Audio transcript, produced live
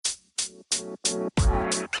So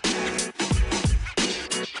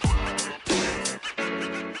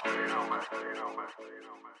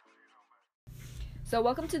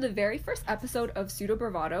welcome to the very first episode of Pseudo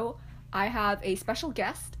Bravado. I have a special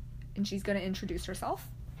guest, and she's going to introduce herself.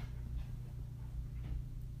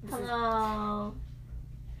 Hello.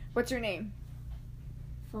 What's your name?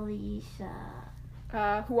 Felicia.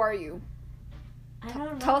 Who are you? I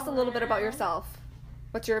don't know. Tell us a little bit about yourself.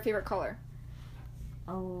 What's your favorite color?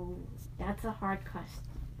 Oh, that's a hard question,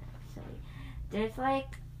 actually. There's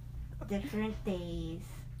like different days.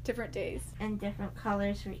 Different days. And different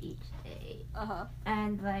colors for each day. Uh-huh.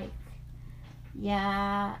 And like,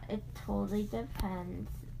 yeah, it totally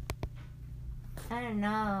depends. I don't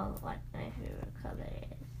know what my favorite color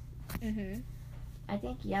is. Mm-hmm. I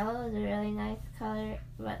think yellow is a really nice color,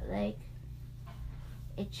 but like,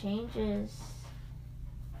 it changes.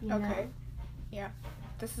 You Okay. know? Yeah.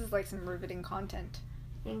 This is like some riveting content.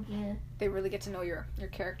 Thank you. They really get to know your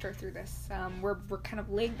character through this. We're kind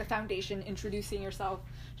of laying the foundation, introducing yourself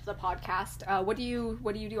to the podcast. What do you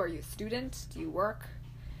do? Are you a student? Do you work?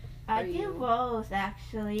 I do both,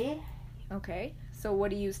 actually. Okay. So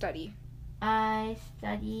what do you study? I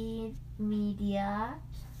studied media.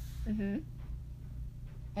 Mm-hmm.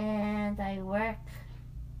 And I work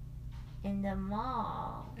in the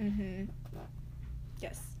mall. Mm-hmm.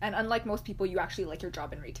 Yes. And unlike most people, you actually like your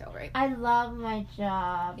job in retail, right? I love my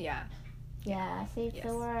job. Yeah. Yeah, save Yes.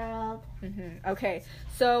 the world. Mm-hmm. Okay.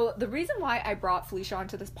 So the reason why I brought Felicia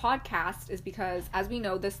onto this podcast is because, as we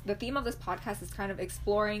know, the theme of this podcast is kind of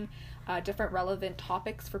exploring different relevant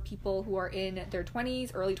topics for people who are in their 20s,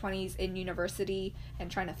 early 20s, in university, and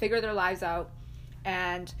trying to figure their lives out.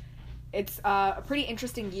 And it's a pretty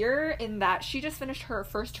interesting year in that she just finished her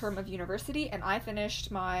first term of university, and I finished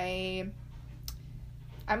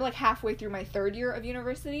I'm like halfway through my third year of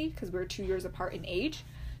university because we're 2 years apart in age.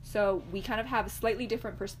 So we kind of have a slightly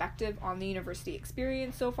different perspective on the university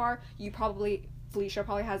experience so far. Felicia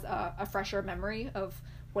probably has a fresher memory of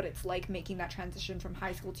what it's like making that transition from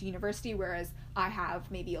high school to university, whereas I have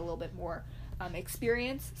maybe a little bit more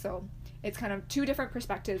experience. So it's kind of two different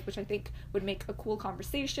perspectives, which I think would make a cool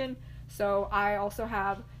conversation. So I also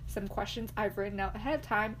have some questions I've written out ahead of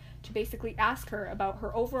time to basically ask her about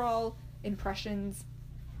her overall impressions,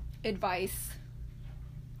 advice,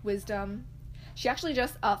 wisdom. She actually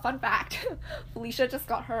just, fun fact, Felicia just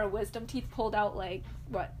got her wisdom teeth pulled out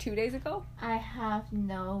 2 days ago? I have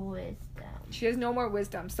no wisdom. She has no more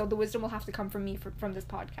wisdom, so the wisdom will have to come from me from this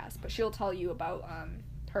podcast, but she'll tell you about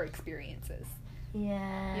her experiences.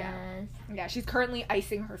 Yes. Yeah, she's currently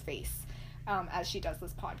icing her face as she does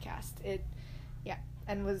this podcast.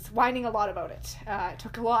 And was whining a lot about it. It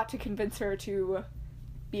took a lot to convince her to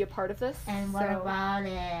be a part of this. And what about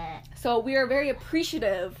it? So we are very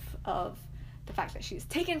appreciative of the fact that she's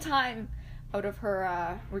taken time out of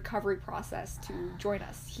her recovery process to join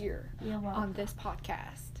us here on this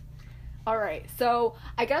podcast. All right, so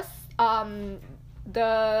I guess I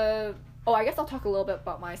guess I'll talk a little bit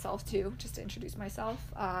about myself too, just to introduce myself.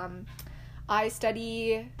 I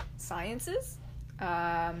study sciences,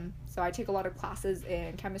 so I take a lot of classes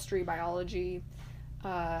in chemistry, biology,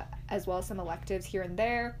 as well as some electives here and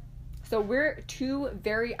there. So we're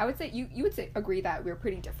I would say you would agree that we're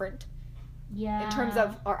pretty different. Yeah. In terms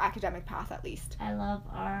of our academic path, at least. I love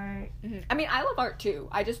art. Mm-hmm. I mean, I love art too.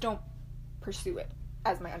 I just don't pursue it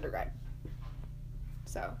as my undergrad.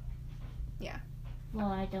 So, yeah.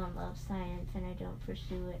 Well, I don't love science and I don't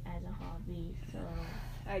pursue it as a hobby, so...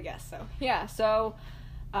 I guess so. Yeah, so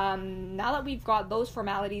now that we've got those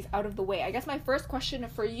formalities out of the way, I guess my first question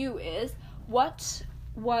for you is, what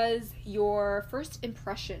was your first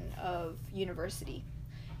impression of university?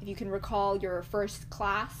 If you can recall your first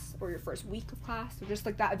class or your first week of class, or just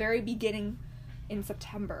like that very beginning in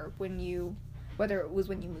September whether it was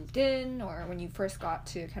when you moved in or when you first got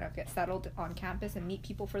to kind of get settled on campus and meet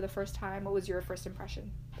people for the first time, what was your first impression?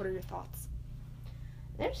 What are your thoughts?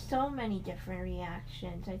 There's so many different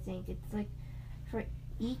reactions. I think it's like for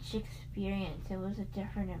each experience, it was a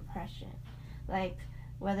different impression. Like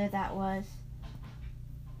whether that was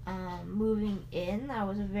moving in, that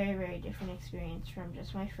was a very, very different experience from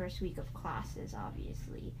just my first week of classes,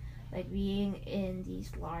 obviously. Like being in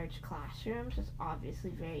these large classrooms was obviously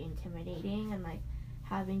very intimidating, and like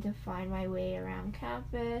having to find my way around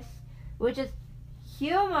campus, which is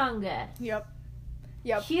humongous. Yep.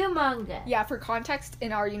 Humongous. Yeah, for context,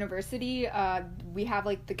 in our university, we have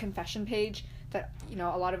like the confession page that, you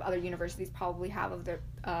know, a lot of other universities probably have of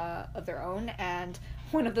their own, and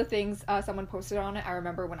one of the things someone posted on it, I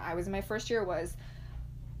remember when I was in my first year, was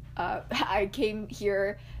I came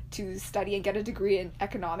here to study and get a degree in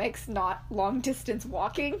economics, not long distance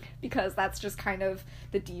walking, because that's just kind of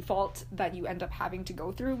the default that you end up having to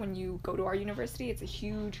go through when you go to our university. It's a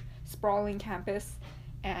huge, sprawling campus,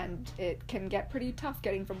 and it can get pretty tough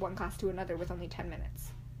getting from one class to another with only 10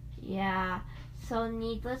 minutes. Yeah, so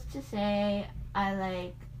needless to say,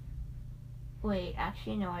 I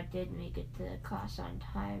did make it to class on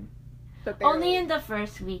time. But barely. Only in the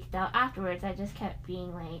first week, though. Afterwards, I just kept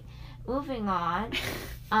being late. Moving on,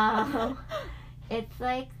 it's,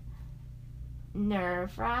 like,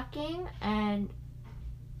 nerve-wracking, and...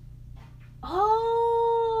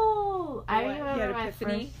 I remember my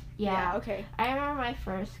first... Yeah, okay. I remember my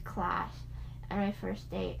first class and my first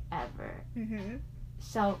day ever. Mm-hmm.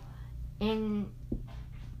 So, in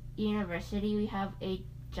university, we have a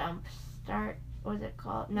jump start. What is it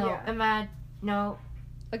called?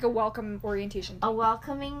 Like a welcome orientation. A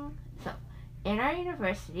welcoming. So, in our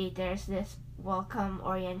university, there's this welcome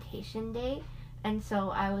orientation day. And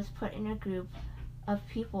so, I was put in a group of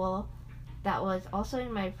people that was also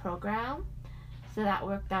in my program. So, that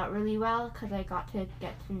worked out really well because I got to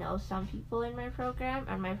get to know some people in my program.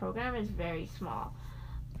 And my program is very small.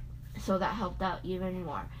 So, that helped out even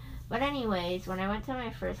more. But anyways, when I went to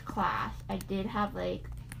my first class, I did have, like,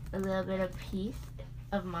 a little bit of peace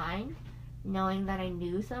of mind, knowing that I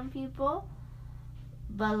knew some people.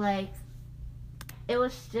 But, like, it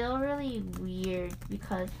was still really weird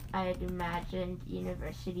because I had imagined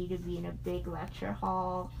university to be in a big lecture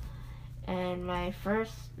hall. And my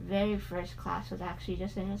very first class was actually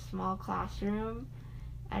just in a small classroom.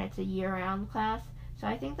 And it's a year-round class. So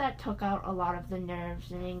I think that took out a lot of the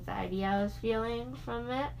nerves and anxiety I was feeling from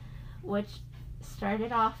it, which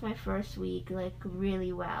started off my first week, like,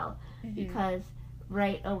 really well. Mm-hmm. Because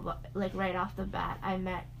right off the bat, I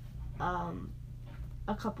met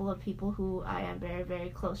a couple of people who I am very, very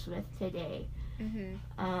close with today. Mm-hmm.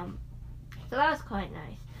 So that was quite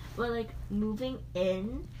nice. But, like, moving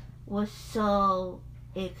in was so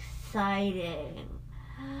exciting.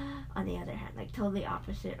 On the other hand, like, totally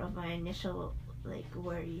opposite of my initial, like,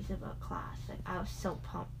 worries about class. Like, I was so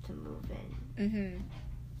pumped to move in. Mm-hmm.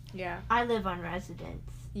 Yeah. I live on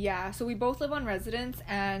residence. Yeah, so we both live on residence,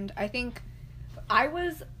 and I think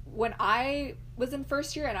when I was in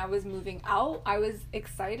first year and I was moving out, I was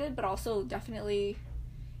excited, but also definitely,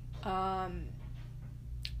 I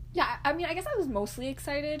guess I was mostly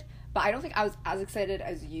excited, but I don't think I was as excited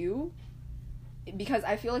as you, because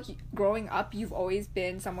I feel like growing up, you've always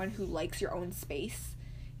been someone who likes your own space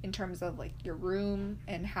in terms of, like, your room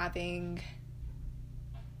and having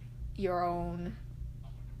your own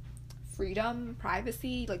freedom,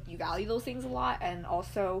 privacy. Like, you value those things a lot. And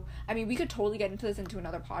also, I mean, we could totally get into this into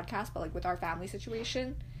another podcast, but, like, with our family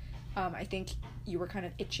situation, I think you were kind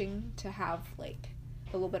of itching to have, like,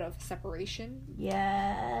 a little bit of separation.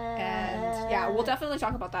 Yeah. And yeah, we'll definitely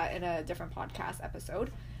talk about that in a different podcast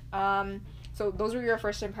episode. So those were your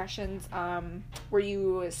first impressions. Were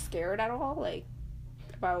you scared at all, like,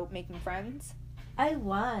 about making friends? I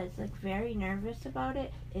was, like, very nervous about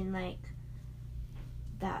it in, like,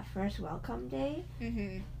 that first welcome day.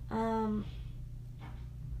 Mm-hmm.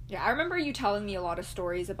 Yeah, I remember you telling me a lot of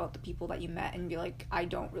stories about the people that you met and be like, I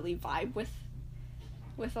don't really vibe with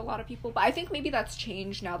a lot of people. But I think maybe that's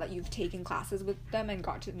changed now that you've taken classes with them and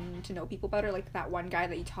got to know people better. Like that one guy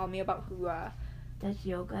that you told me about who does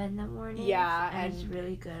yoga in the morning. Yeah, and is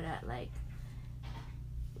really good at, like,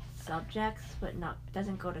 subjects, but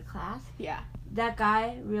doesn't go to class. Yeah. That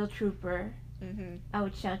guy, real trooper. Mm-hmm. I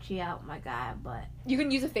would shout you out, my guy, but... You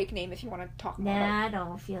can use a fake name if you want to talk about I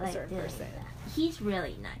don't feel like doing that. He's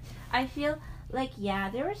really nice. I feel like,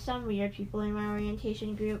 yeah, there were some weird people in my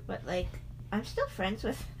orientation group, but, like, I'm still friends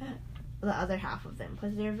with the other half of them,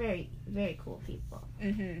 because they're very, very cool people.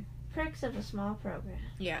 Mm-hmm. Perks of a small program.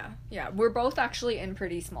 Yeah. We're both actually in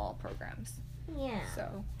pretty small programs. Yeah.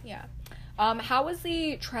 So, yeah. How was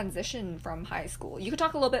the transition from high school? You could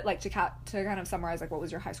talk a little bit, like, to kind of summarize, like, what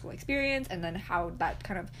was your high school experience, and then how that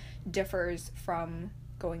kind of differs from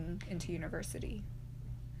going into university.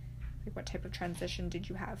 Like, what type of transition did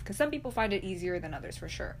you have? Because some people find it easier than others, for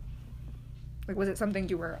sure. Like, was it something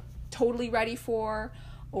you were totally ready for,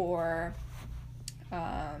 or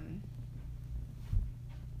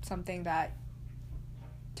something that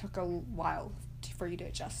took a while for you to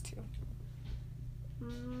adjust to?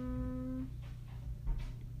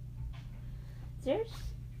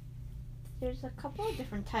 There's a couple of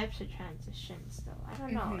different types of transitions, though. I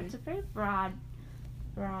don't know. Mm-hmm. It's a very broad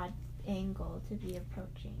angle to be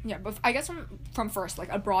approaching. Yeah, but I guess from first, like,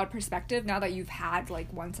 a broad perspective, now that you've had,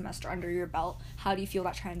 like, one semester under your belt, how do you feel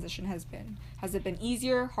that transition has been? Has it been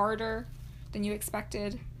easier, harder than you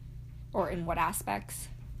expected? Or in what aspects?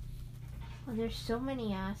 Well, there's so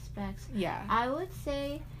many aspects. Yeah. I would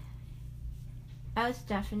say I was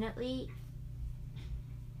definitely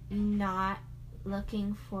not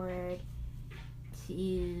looking forward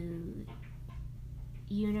to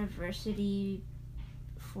university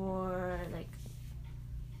for, like,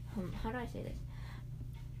 how do I say this?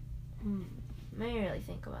 Let me really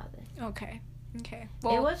think about this. Okay.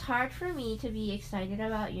 Well, it was hard for me to be excited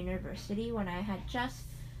about university when I had just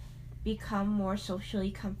become more socially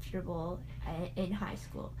comfortable in high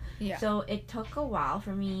school. Yeah. So it took a while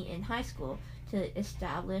for me in high school to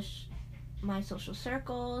establish my social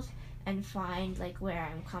circles and find, like, where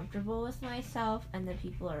I'm comfortable with myself and the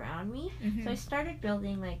people around me. Mm-hmm. So I started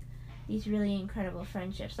building, like, these really incredible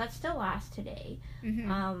friendships that still last today.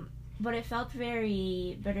 Mm-hmm. But it felt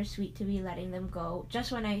very bittersweet to be letting them go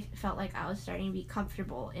just when I felt like I was starting to be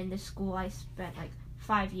comfortable in the school I spent, like,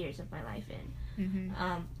 5 years of my life in.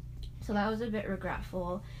 Mm-hmm. So that was a bit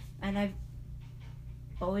regretful, and I've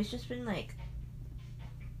always just been, like,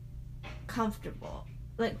 comfortable.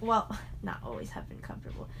 Like, well, not always have been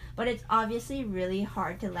comfortable, but it's obviously really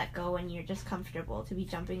hard to let go when you're just comfortable, to be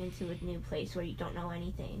jumping into a new place where you don't know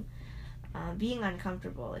anything. Being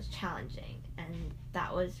uncomfortable is challenging, and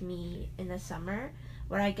that was me in the summer.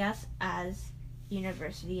 But I guess as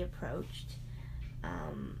university approached,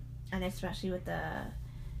 and especially with the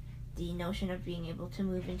notion of being able to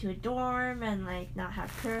move into a dorm and, like, not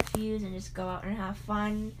have curfews and just go out and have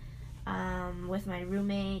fun with my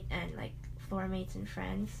roommate and, like, floor mates and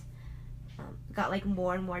friends, got, like,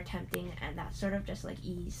 more and more tempting, and that sort of just, like,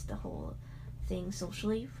 eased the whole thing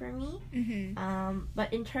socially for me. Mm-hmm.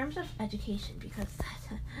 But in terms of education, because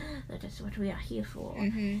that's just what we are here for,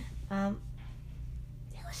 Mm-hmm.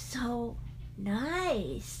 it was so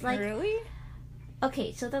nice. Like, really?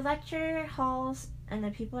 Okay, so the lecture halls and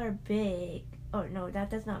the people are big. Oh, no, that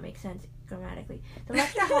does not make sense grammatically. The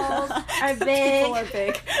lecture halls are big. People are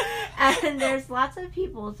big. And there's lots of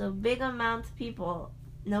people, so big amounts of people.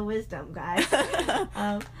 No wisdom, guys.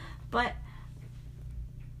 But,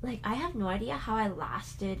 like, I have no idea how I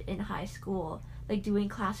lasted in high school, like, doing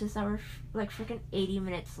classes that were, like, freaking 80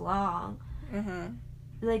 minutes long. Mm-hmm.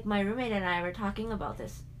 Like, my roommate and I were talking about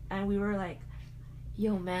this, and we were like,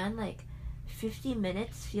 yo, man, like, 50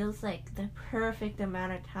 minutes feels like the perfect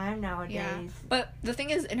amount of time nowadays. Yeah. But the thing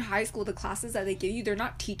is, in high school, the classes that they give you, they're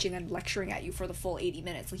not teaching and lecturing at you for the full 80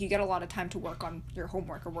 minutes. Like, you get a lot of time to work on your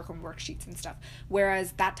homework or work on worksheets and stuff.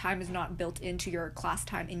 Whereas that time is not built into your class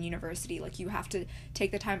time in university. Like, you have to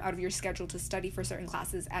take the time out of your schedule to study for certain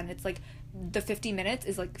classes. And it's like, the 50 minutes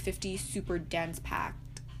is like 50 super dense packed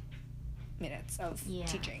minutes of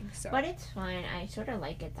teaching. So, but it's fine. I sort of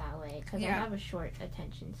like it that way because I have a short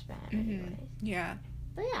attention span anyways. Yeah.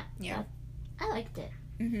 But yeah, I liked it.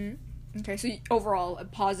 Okay, so overall a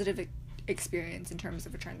positive experience in terms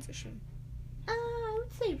of a transition. I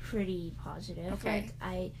would say pretty positive. Okay. Like,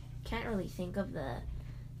 I can't really think of the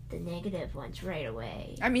negative ones right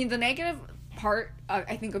away. I mean, the negative part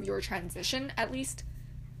I think of your transition at least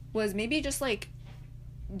was maybe just like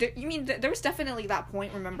there was definitely that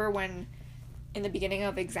point, remember, when in the beginning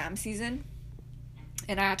of exam season,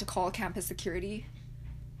 and I had to call campus security.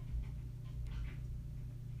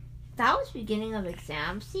 That was beginning of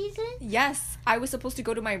exam season? Yes, I was supposed to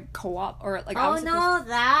go to my co-op, or like.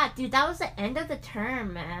 Dude, that was the end of the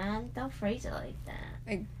term, man. Don't phrase it like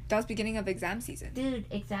that. That was beginning of exam season. Dude,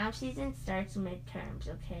 exam season starts midterms,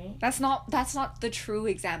 okay? That's not the true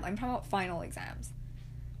exam. I'm talking about final exams.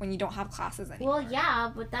 When you don't have classes anymore. Well, yeah,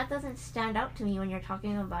 but that doesn't stand out to me when you're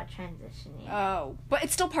talking about transitioning. Oh, but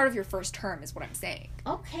it's still part of your first term, is what I'm saying.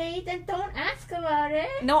 Okay, then don't ask about it.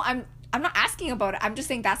 No, I'm not asking about it. I'm just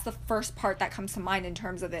saying that's the first part that comes to mind in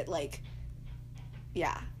terms of it, like,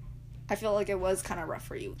 yeah. I feel like it was kind of rough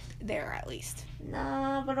for you there, at least.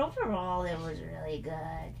 No, but overall, it was really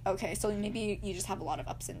good. Okay, so maybe you just have a lot of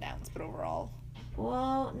ups and downs, but overall...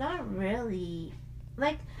 Well, not really.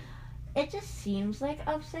 Like, it just seems like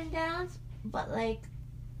ups and downs, but, like,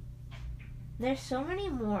 there's so many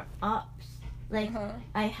more ups. Like,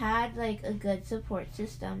 I had, like, a good support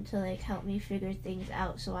system to, like, help me figure things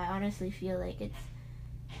out, so I honestly feel like it's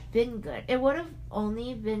been good. It would have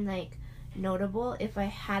only been, like, notable if I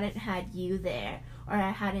hadn't had you there, or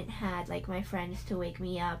I hadn't had, like, my friends to wake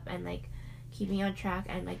me up and, like, keep me on track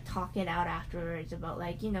and, like, talk it out afterwards about,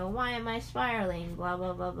 like, you know, why am I spiraling, blah,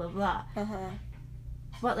 blah, blah, blah, blah.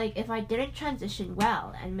 But, like, if I didn't transition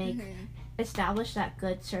well and establish that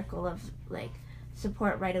good circle of, like,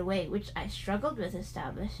 support right away, which I struggled with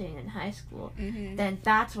establishing in high school, then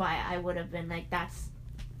that's why I would have been, like,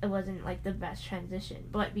 it wasn't, like, the best transition.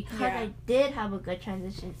 But because I did have a good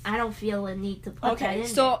transition, I don't feel a need to put that in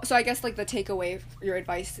so I guess, like, the takeaway, your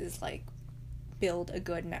advice is, like, build a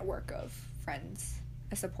good network of friends,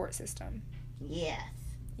 a support system.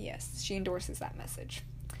 Yes, she endorses that message.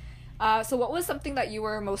 So what was something that you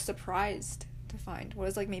were most surprised to find? What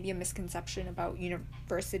was like maybe a misconception about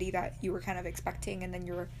university that you were kind of expecting and then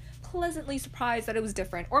you were pleasantly surprised that it was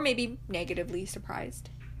different, or maybe negatively surprised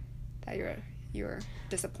that you were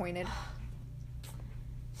disappointed?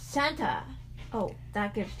 Santa. Oh,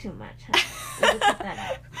 that gives too much. Huh? Let me cut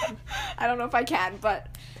that out. I don't know if I can, but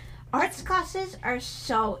arts classes are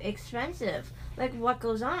so expensive. Like, what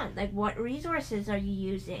goes on? Like, what resources are you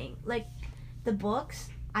using? Like, the books,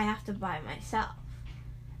 I have to buy myself.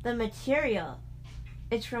 The material,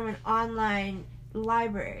 it's from an online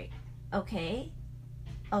library. Okay?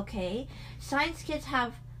 Science kids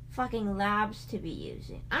have fucking labs to be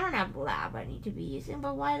using. I don't have a lab I need to be using,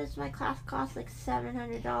 but why does my class cost like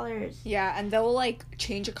 $700? Yeah, and they'll like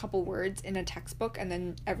change a couple words in a textbook, and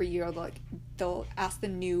then every year they'll ask the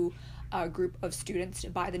new group of students to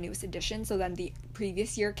buy the newest edition, so then the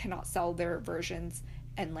previous year cannot sell their versions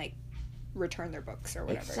and like return their books or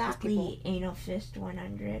whatever. Exactly. Anal fist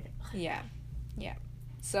 100. Yeah.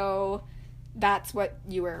 So that's what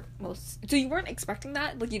you were so you weren't expecting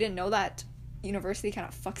that? Like, you didn't know that university kind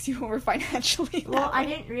of fucks you over financially? Well, I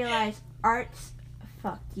didn't realize arts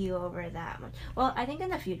fucked you over that much. Well, I think in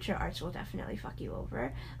the future arts will definitely fuck you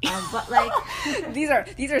over. But like these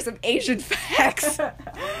are some Asian facts.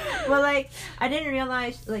 Well, like, I didn't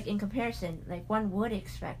realize, like, in comparison, like, one would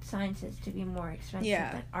expect sciences to be more expensive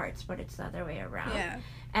than arts, but it's the other way around. Yeah.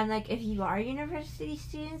 And, like, if you are university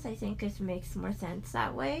students, I think it makes more sense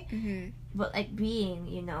that way. Mm-hmm. But, like,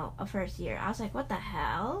 being, a first year, I was like, what the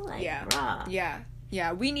hell? Like, bruh.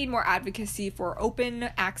 Yeah, we need more advocacy for open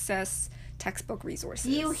access textbook resources.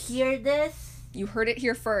 Do you hear this? You heard it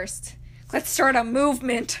here first. Let's start a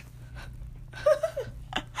movement.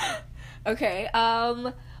 Okay,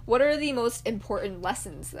 what are the most important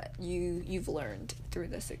lessons that you've learned through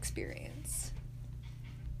this experience?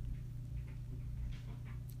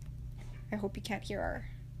 I hope you can't hear our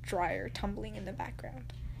dryer tumbling in the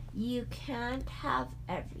background. You can't have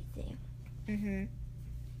everything.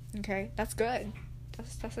 Mm-hmm. Okay, that's good.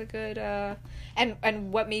 That's a good,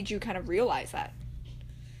 and what made you kind of realize that?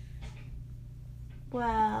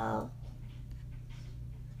 Well,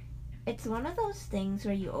 it's one of those things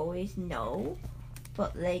where you always know,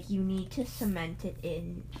 but, like, you need to cement it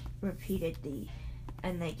in repeatedly,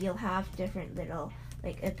 and, like, you'll have different little,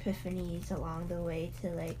 like, epiphanies along the way to,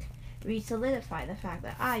 like, re-solidify the fact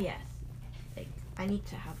that, yes, like, I need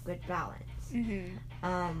to have good balance. Mm-hmm.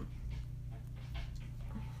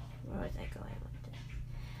 Where was I going with this?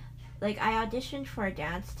 Like, I auditioned for a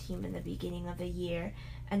dance team in the beginning of the year,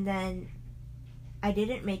 and then I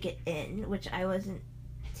didn't make it in, which I wasn't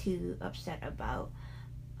too upset about.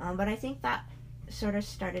 But I think that sort of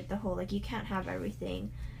started the whole, like, you can't have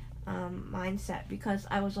everything mindset, because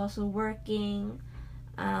I was also working,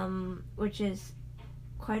 which is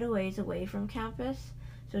quite a ways away from campus,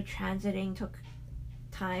 so transiting took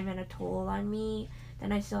time and a toll on me.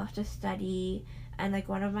 Then I still have to study, and, like,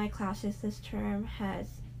 one of my classes this term has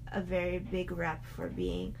a very big rep for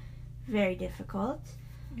being very difficult.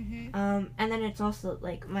 Mm-hmm. And then it's also,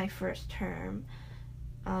 like, my first term,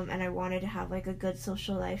 and I wanted to have, like, a good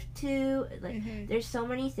social life too. Like, mm-hmm. There's so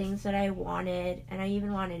many things that I wanted, and I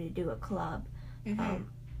even wanted to do a club. Mm-hmm.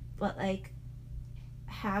 But, like,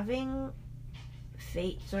 having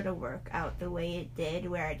fate sort of work out the way it did,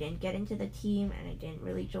 where I didn't get into the team and I didn't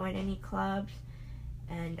really join any clubs,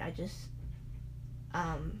 and I just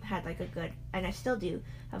had, like, a good, and I still do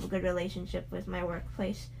have a good relationship with my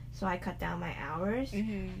workplace, so I cut down my hours.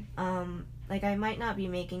 Mm-hmm. Like, I might not be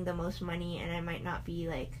making the most money, and I might not be,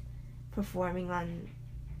 like, performing on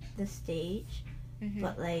the stage, Mm-hmm.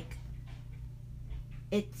 but, like,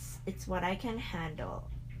 it's what I can handle,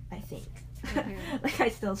 I think. Mm-hmm. Like, I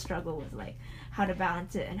still struggle with, like, how to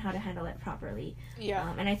balance it and how to handle it properly.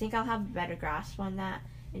 Yeah. And I think I'll have a better grasp on that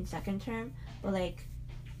in second term, but, like,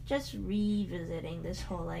 just revisiting this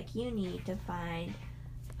whole, like, you need to find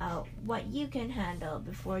out what you can handle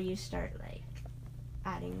before you start, like,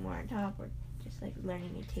 adding more on top, or just, like,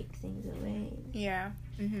 learning to take things away. Yeah.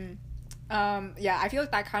 Mm-hmm. Yeah, I feel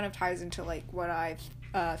like that kind of ties into, like, what I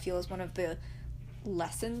feel is one of the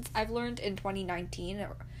lessons I've learned in 2019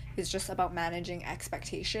 is just about managing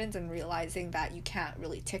expectations and realizing that you can't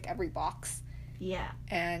really tick every box. Yeah.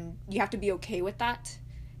 And you have to be okay with that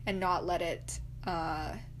and not let it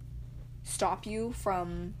stop you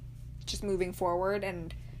from just moving forward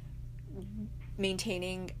and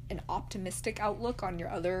maintaining an optimistic outlook on your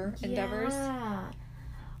other endeavors. Yeah.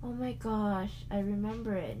 Oh my gosh, I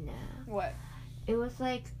remember it now. What? It was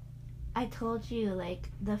like, I told you, like,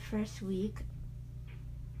 the first week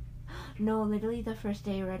No, literally the first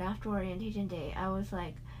day right after orientation day, I was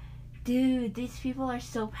like, dude, these people are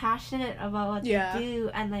so passionate about what they do.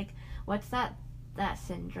 And, like, what's that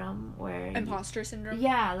syndrome where... Imposter syndrome?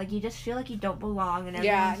 Yeah, like, you just feel like you don't belong and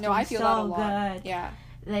everyone's I feel so that a lot. good. Yeah.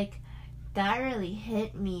 Like, that really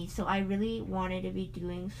hit me, so I really wanted to be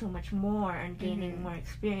doing so much more and gaining more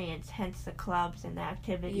experience, hence the clubs and the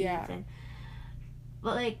activities.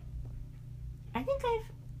 But, like, I think I've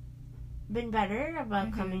been better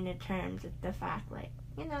about coming to terms with the fact, like,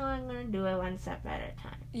 you know, I'm gonna do it one step at a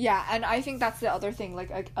time. Yeah, and I think that's the other thing,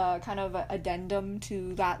 like, a kind of a addendum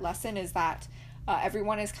to that lesson is that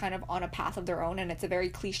everyone is kind of on a path of their own, and it's a very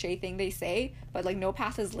cliche thing they say, but, like, no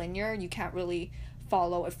path is linear. You can't really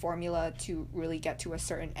follow a formula to really get to a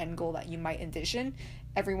certain end goal that you might envision.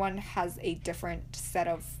 Everyone has a different set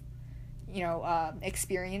of, you know,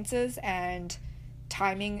 experiences, and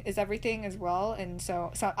timing is everything as well. And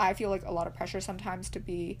so I feel like a lot of pressure sometimes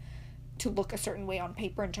to look a certain way on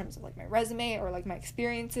paper in terms of, like, my resume or, like, my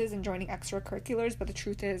experiences and joining extracurriculars. But the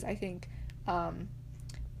truth is, I think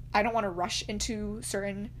I don't want to rush into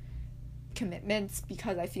certain commitments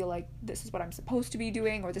because I feel like this is what I'm supposed to be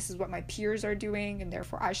doing, or this is what my peers are doing, and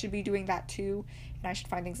therefore I should be doing that too, and I should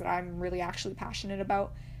find things that I'm really actually passionate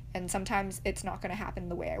about. And sometimes it's not going to happen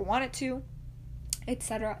the way I want it to,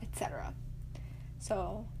 etc., etc.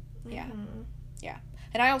 So yeah.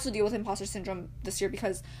 And I also deal with imposter syndrome this year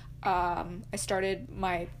because I started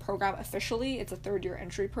my program officially. It's a third-year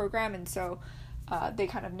entry program, and so they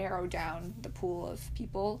kind of narrowed down the pool of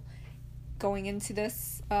people going into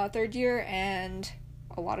this third year, and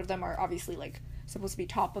a lot of them are obviously, like, supposed to be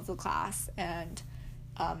top of the class and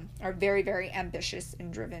are very, very ambitious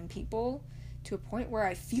and driven people to a point where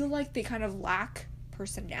I feel like they kind of lack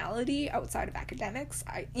personality outside of academics.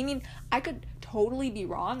 I mean, I could totally be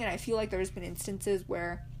wrong, and I feel like there's been instances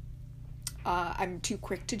where I'm too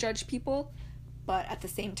quick to judge people, but at the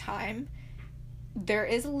same time, there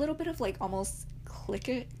is a little bit of, like, almost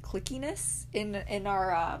clickiness in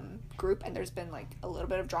our group, and there's been, like, a little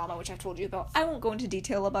bit of drama, which I've told you about. I won't go into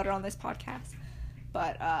detail about it on this podcast,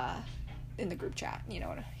 but in the group chat, you know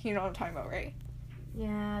what I'm talking about, right?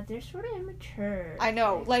 Yeah, they're sort of immature. I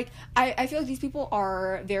know, like, I feel like these people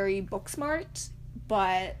are very book smart,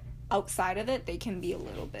 but outside of it, they can be a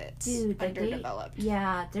little bit underdeveloped.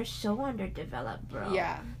 They're so underdeveloped, bro.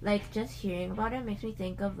 Yeah. Like, just hearing about it makes me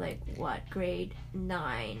think of, like, what, grade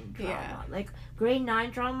 9 drama. Yeah. Like, grade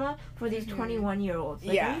 9 drama for these 21-year-olds.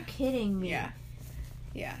 Like, are you kidding me?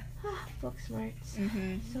 Yeah. Book smarts.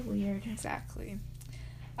 So weird. Exactly.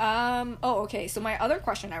 Okay, so my other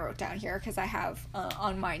question I wrote down here, because I have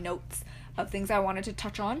on my notes of things I wanted to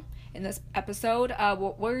touch on in this episode,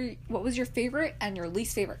 what was your favorite and your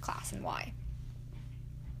least favorite class, and why?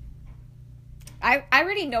 I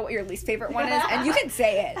already know what your least favorite one is, and you can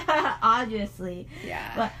say it. Obviously.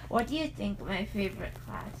 Yeah. But what do you think my favorite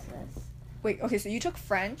class is? Wait, okay, so you took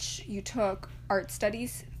French, you took art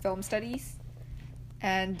studies, film studies,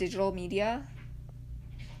 and digital media.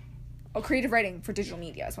 Oh, creative writing for digital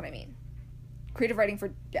media is what I mean. Creative writing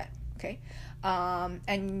for, yeah, okay.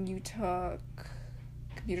 And you took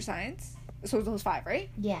computer science? So those 5, right?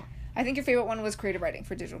 Yeah. I think your favorite one was creative writing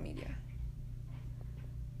for digital media.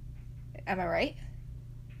 Am I right?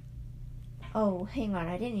 Oh, hang on,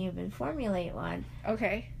 I didn't even formulate one.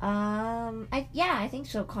 Okay. I think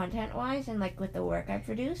so, content-wise, and, like, with the work I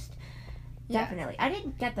produced. Yeah. Definitely. I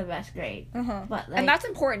didn't get the best grade. Uh-huh. But, like... And that's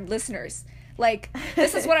important, listeners. Like,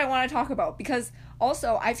 this is what I want to talk about, because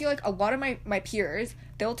also I feel like a lot of my peers,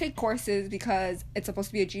 they'll take courses because it's supposed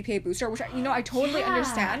to be a GPA booster, which I totally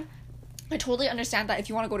understand. I totally understand that if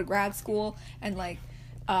you want to go to grad school and, like,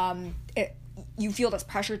 you feel this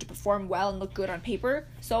pressure to perform well and look good on paper.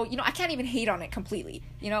 So, I can't even hate on it completely,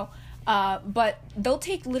 but they'll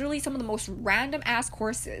take literally some of the most random ass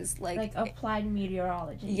courses, like applied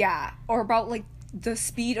meteorology. Yeah, or about, like, the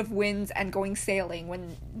speed of winds and going sailing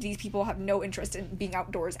when these people have no interest in being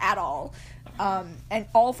outdoors at all, and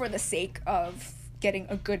all for the sake of getting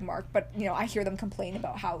a good mark. But I hear them complain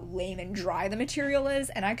about how lame and dry the material is,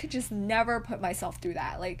 and I could just never put myself through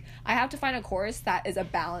that. Like, I have to find a course that is a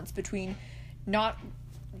balance between not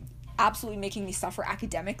absolutely making me suffer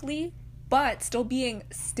academically, but still being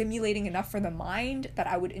stimulating enough for the mind that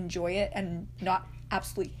I would enjoy it and not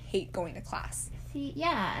absolutely hate going to class. See,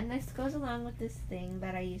 yeah, and this goes along with this thing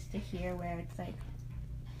that I used to hear where it's like,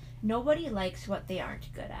 nobody likes what they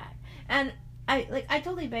aren't good at. And I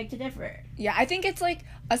totally beg to differ. Yeah, I think it's like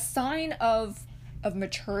a sign of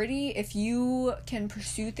maturity if you can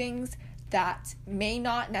pursue things that may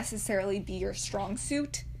not necessarily be your strong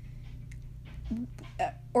suit,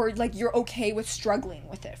 or, like, you're okay with struggling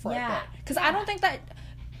with it for a bit. Because I don't think that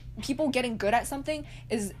people getting good at something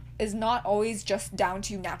is not always just down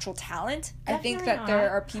to natural talent. Definitely I think that not.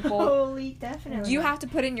 there are people Definitely you not. have to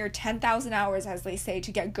put in your 10,000 hours, as they say,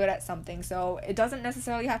 to get good at something. So it doesn't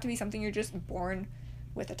necessarily have to be something you're just born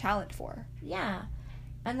with a talent for. Yeah.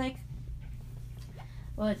 And, like,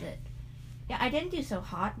 what was it? Yeah, I didn't do so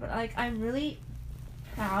hot, but, like, I'm really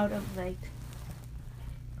proud of, like,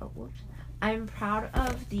 I'm proud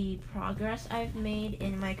of the progress I've made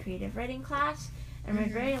in my creative writing class. And my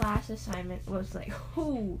very last assignment was, like,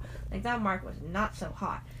 that mark was not so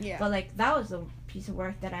hot. Yeah. But, like, that was the piece of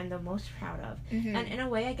work that I'm the most proud of. Mm-hmm. And in a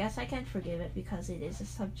way, I guess I can forgive it because it is a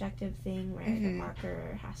subjective thing where the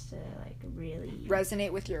marker has to, like, really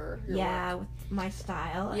resonate with your work. with my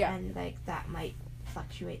style. Yeah. And, like, that might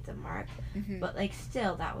fluctuate the mark. Mm-hmm. But, like,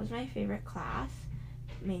 still, that was my favorite class.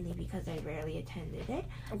 Mainly because I rarely attended it.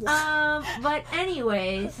 But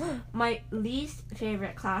anyways, my least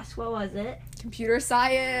favorite class, what was it? Computer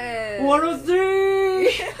science.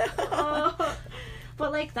 103!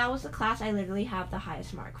 But, like, that was the class I literally have the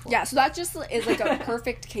highest mark for. Yeah, so that just is, like, a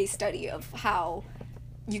perfect case study of how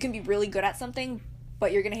you can be really good at something,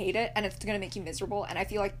 but you're going to hate it, and it's going to make you miserable. And I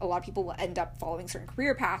feel like a lot of people will end up following certain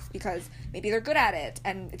career paths because maybe they're good at it,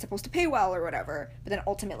 and it's supposed to pay well or whatever, but then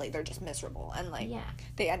ultimately they're just miserable, and, like,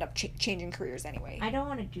 they end up changing careers anyway. I don't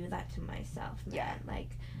want to do that to myself, man. Yeah.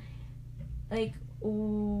 Like,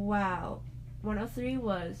 wow. 103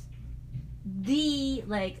 was the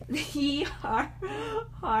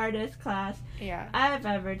hardest class I've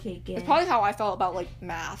ever taken. It's probably how I felt about, like,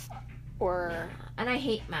 math. And I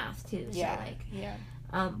hate math too. Yeah. So,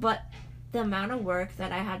 like, but the amount of work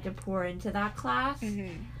that I had to pour into that class,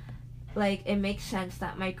 like, it makes sense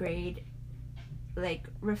that my grade, like,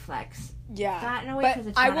 reflects that in a way. But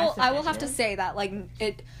it's I will have to say that, like,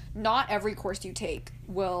 not every course you take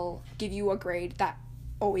will give you a grade that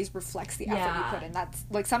always reflects the effort you put in. That's,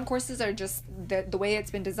 like, some courses are just the way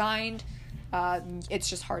it's been designed. It's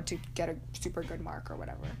just hard to get a super good mark or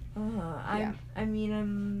whatever.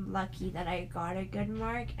 I'm lucky that I got a good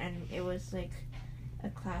mark, and it was, like, a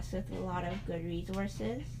class with a lot of good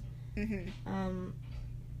resources.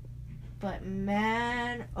 But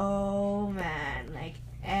man, oh man, like,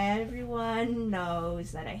 everyone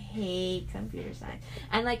knows that I hate computer science.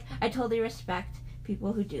 And, like, I totally respect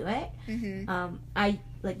people who do it. I,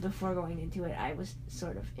 like, before going into it, I was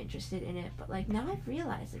sort of interested in it, but, like, now I've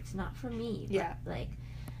realized it's not for me. But, like,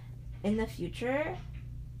 in the future,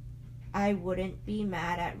 I wouldn't be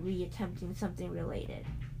mad at reattempting something related.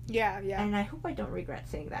 Yeah. And I hope I don't regret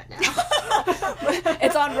saying that now.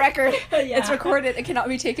 It's on record. It's recorded. It cannot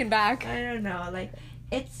be taken back. I don't know. Like,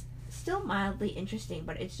 it's still mildly interesting,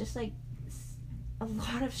 but it's just, like, a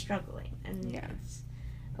lot of struggling. And it's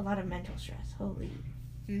a lot of mental stress. Holy.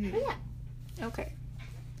 But yeah. Okay.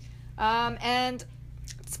 And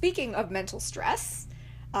speaking of mental stress,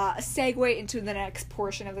 a segue into the next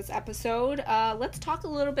portion of this episode, let's talk a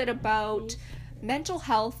little bit about mental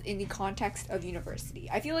health in the context of university.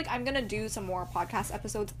 I feel like I'm going to do some more podcast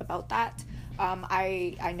episodes about that.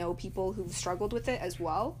 I know people who've struggled with it as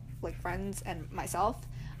well, like friends and myself.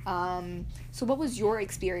 So what was your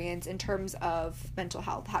experience in terms of mental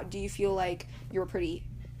health? How do you feel like you were pretty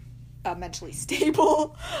mentally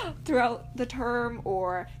stable throughout the term,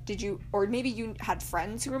 or maybe you had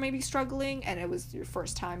friends who were maybe struggling and it was your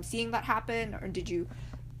first time seeing that happen, or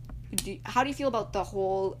how do you feel about the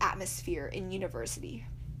whole atmosphere in university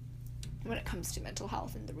when it comes to mental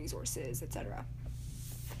health and the resources, etc.?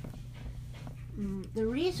 The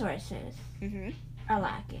resources are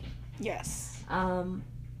lacking. Yes. I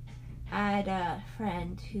had a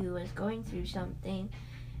friend who was going through something,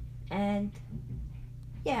 and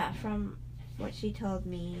from what she told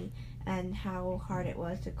me and how hard it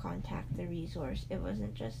was to contact the resource, it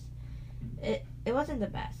wasn't the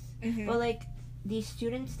best. But, like, these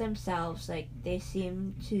students themselves, like, they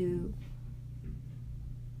seem to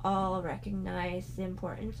all recognize the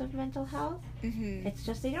importance of mental health. It's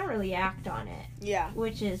just they don't really act on it. Yeah.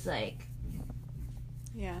 Which is, like...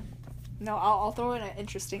 Yeah. No, I'll throw in an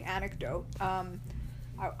interesting anecdote.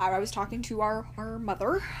 I was talking to our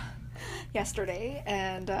mother yesterday,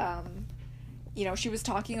 and she was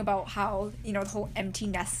talking about how, the whole empty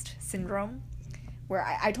nest syndrome, where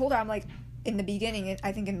I told her, I'm like, in the beginning,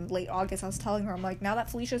 I think in late August, I was telling her, I'm like, now that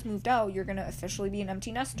Felicia's moved out, you're gonna officially be an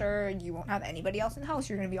empty nester, and you won't have anybody else in the house,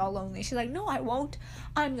 you're gonna be all lonely. She's like, no, I won't,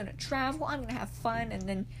 I'm gonna travel, I'm gonna have fun. And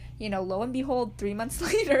then, lo and behold, 3 months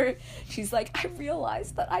later, she's like, I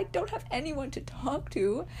realized that I don't have anyone to talk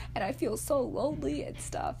to, and I feel so lonely and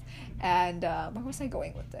stuff. And where was I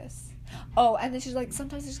going with this? Oh, and then she's like,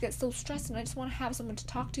 sometimes I just get so stressed and I just want to have someone to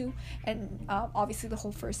talk to. And obviously the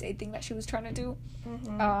whole first aid thing that she was trying to do,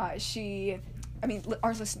 our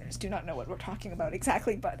listeners do not know what we're talking about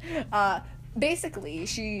exactly, but basically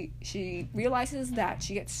she realizes that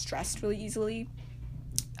she gets stressed really easily.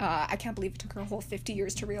 I can't believe it took her a whole 50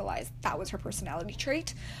 years to realize that was her personality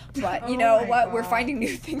trait. But you know what? God. We're finding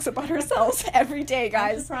new things about ourselves every day,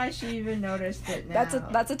 guys. I'm surprised she even noticed it now.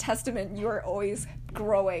 That's a testament. You are always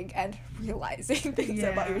growing and realizing things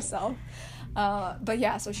about yourself. But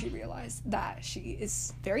yeah, so she realized that she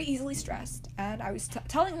is very easily stressed. And I was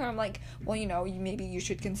telling her, I'm like, well, you know, maybe you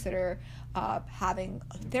should consider having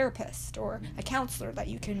a therapist or a counselor that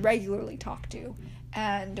you can regularly talk to.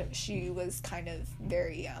 And she was kind of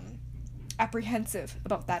very apprehensive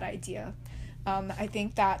about that idea. I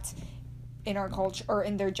think that in our culture, or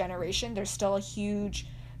in their generation, there's still a huge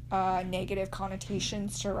negative connotation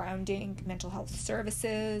surrounding mental health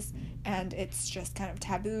services, and it's just kind of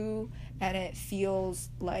taboo, and it feels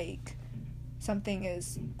like something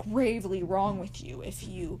is gravely wrong with you if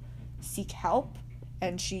you seek help.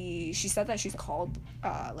 And she said that she's called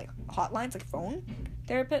like hotlines, like phone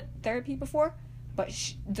therapy before, but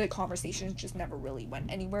the conversations just never really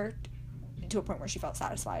went anywhere to a point where she felt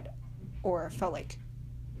satisfied or felt like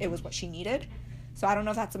it was what she needed. So I don't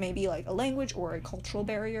know if that's maybe like a language or a cultural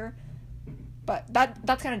barrier, but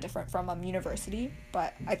that's kind of different from university.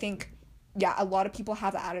 But I think, yeah, a lot of people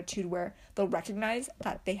have the attitude where they'll recognize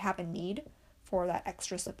that they have a need for that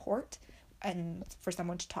extra support and for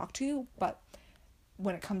someone to talk to, but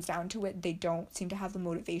when it comes down to it, they don't seem to have the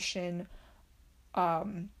motivation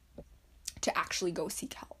to actually go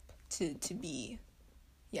seek help, to be,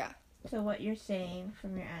 yeah. So what you're saying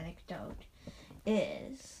from your anecdote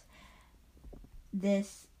is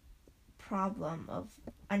this problem of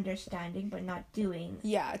understanding but not doing.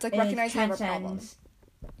 Yeah, it's like recognizing a problem.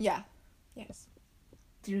 Yeah. Yes.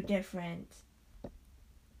 Through different,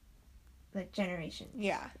 like, generations.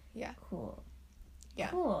 Yeah. Yeah. Cool. Yeah.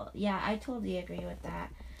 Cool. Yeah, I totally agree with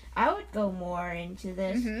that. I would go more into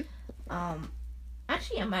this. Mm-hmm.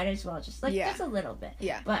 Actually, I might as well just a little bit.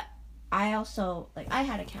 Yeah. But I also, I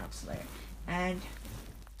had a counselor, and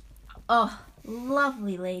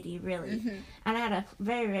lovely lady, really. Mm-hmm. And I had a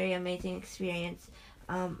very, very amazing experience.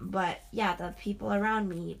 But yeah, the people around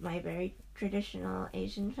me, my very traditional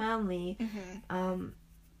Asian family,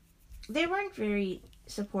 they weren't very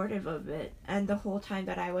supportive of it. And the whole time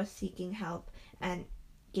that I was seeking help and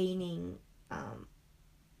gaining,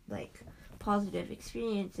 positive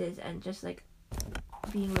experiences and just,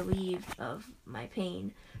 being relieved of my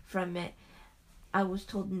pain from it, I was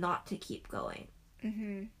told not to keep going.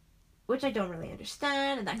 Mm-hmm. Which I don't really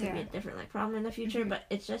understand, and that could be a different, problem in the future, but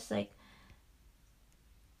it's just, I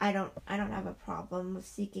don't have a problem with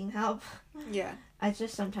seeking help. Yeah. It's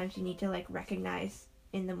just sometimes you need to, recognize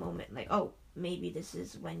in the moment, oh, maybe this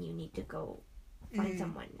is when you need to go find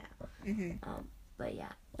someone now. Mm-hmm. But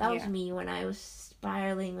yeah, that was me when I was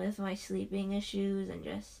spiraling with my sleeping issues and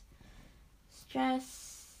just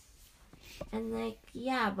stress. And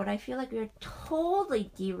but I feel like we're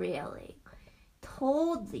totally derailing.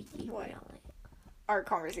 What? Our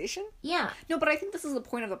conversation? Yeah. No, but I think this is the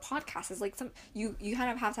point of the podcast. Is you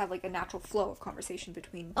kind of have to have a natural flow of conversation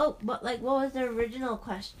between. Oh, but what was the original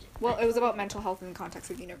question? Well, it was about mental health in the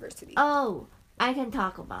context of university. Oh, I can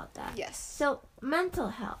talk about that. Yes. So mental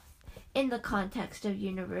health in the context of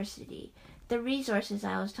university. The resources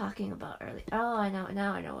I was talking about earlier. Oh, I know.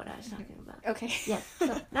 Now I know what I was talking about. Okay. Yes.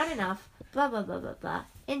 So not enough. Blah blah blah blah blah.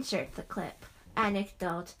 Insert the clip.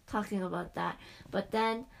 Anecdote talking about that. But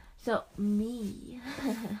then, so me,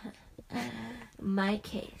 my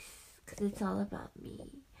case, because it's all about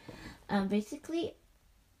me. Basically,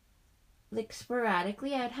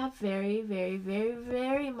 sporadically, I'd have very, very, very,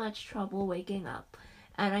 very much trouble waking up,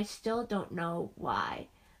 and I still don't know why.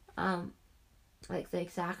 The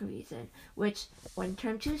exact reason. Which, when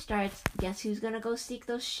term 2 starts, guess who's gonna go seek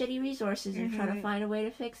those shitty resources and try to find a way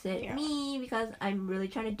to fix it? Yeah. Me, because I'm really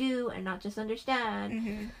trying to do and not just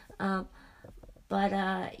understand. Yeah.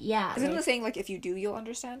 Isn't the saying, if you do, you'll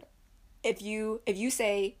understand? If you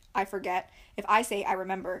say, I forget, if I say, I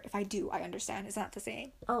remember, if I do, I understand. Is that the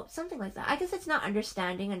saying? Oh, something like that. I guess it's not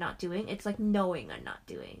understanding and not doing. It's knowing and not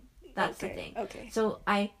doing. That's the thing. Okay. So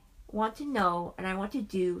I want to know and I want to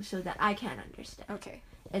do so that I can understand. Okay.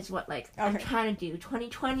 Is what I'm trying to do.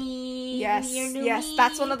 2020. Yes. Me.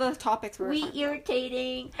 That's one of the topics we're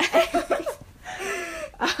irritating.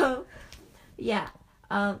 Yeah.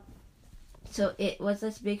 So it was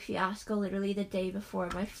this big fiasco literally the day before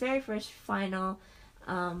my very first final.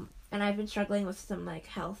 And I've been struggling with some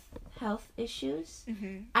health issues.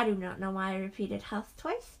 I do not know why I repeated health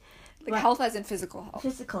twice. Like health as in physical health.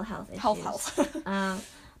 Physical health issues. Health.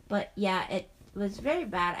 But yeah, it was very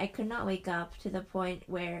bad. I could not wake up, to the point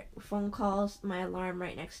where phone calls, my alarm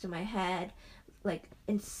right next to my head, like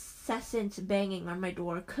incessant banging on my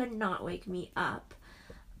door could not wake me up.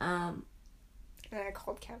 And I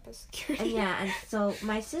called campus security. And so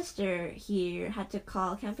my sister here had to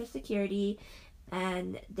call campus security,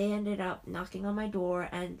 and they ended up knocking on my door,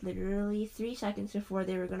 and literally 3 seconds before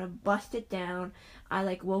they were gonna bust it down, I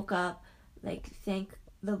like woke up, like thank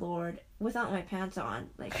the Lord, without my pants on,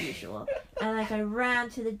 like usual. And like I ran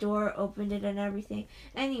to the door, opened it and everything.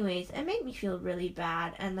 Anyways, it made me feel really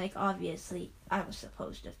bad, and like obviously I was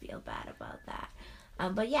supposed to feel bad about that.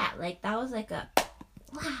 But yeah, like that was like a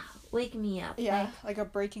wow, wake me up. Yeah, like a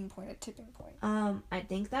breaking point, a tipping point. I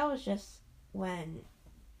think that was just when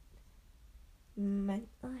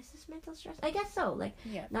is this mental stress? I guess so. Like,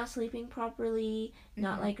 not sleeping properly,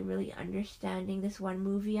 not like really understanding this one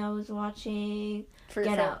movie I was watching. For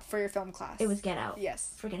your film class. It was Get Out.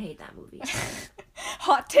 Yes. Freaking hate that movie.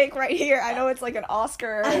 Hot take right here. I know it's like an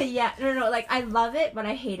Oscar. No, like I love it, but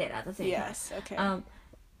I hate it at the same time. Yes, okay.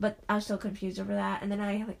 But I was so confused over that, and then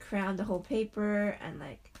I like crammed the whole paper, and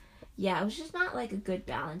like, yeah, it was just not like a good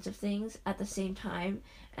balance of things at the same time,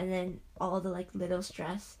 and then all the like little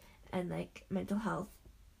stress and like mental health,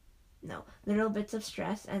 little bits of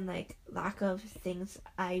stress and like lack of things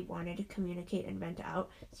I wanted to communicate and vent out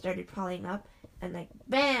started piling up, and like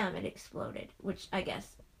bam, it exploded, which I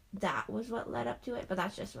guess that was what led up to it, but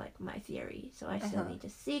that's just like my theory, so I still need to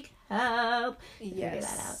seek help to figure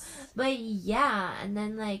that out. But yeah, and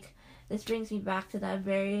then like this brings me back to that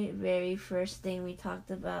very, very first thing we talked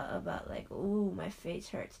about like, ooh, my face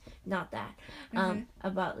hurts. Not that.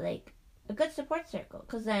 About like a good support circle,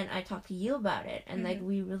 because then I talked to you about it, and like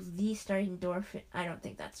we released our endorphin. I don't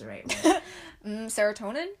think that's the right word.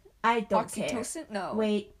 Serotonin? I don't Oxytocin? care. No.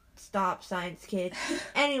 Wait, stop, science kid.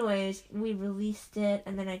 Anyways, we released it,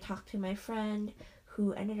 and then I talked to my friend,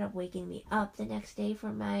 who ended up waking me up the next day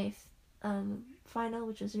for my final,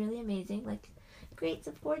 which was really amazing. Like, great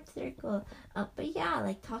support circle. But yeah,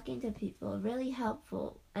 like talking to people, really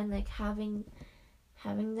helpful, and like having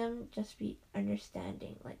them just be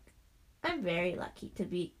understanding. Like, I'm very lucky to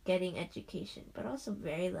be getting education, but also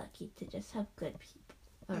very lucky to just have good people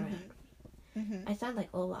around me. I sound like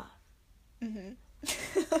Olaf.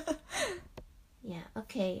 Yeah,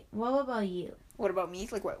 okay. What about you? What about me?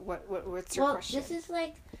 Like, what's your question? Well, this is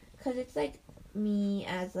like, because it's like me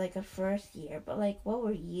as like a first year, but like, what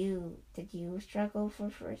were you? Did you struggle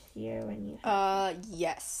for first year when you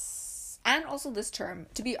yes. And also this term.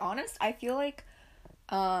 To be honest, I feel like,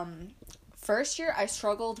 first year, I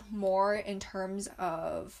struggled more in terms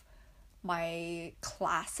of my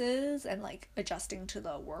classes and, like, adjusting to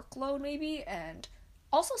the workload, maybe, and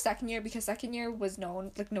also second year, because second year was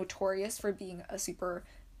notorious for being a super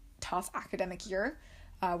tough academic year,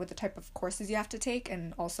 with the type of courses you have to take,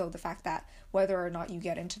 and also the fact that whether or not you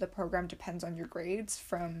get into the program depends on your grades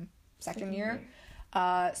from second year.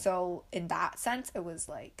 So in that sense, it was,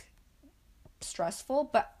 like, stressful,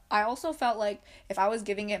 but I also felt like if I was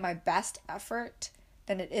giving it my best effort,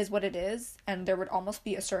 then it is what it is, and there would almost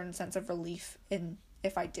be a certain sense of relief in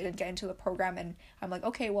if I didn't get into the program, and I'm like,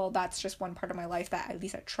 okay, well, that's just one part of my life that at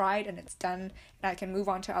least I tried and it's done, and I can move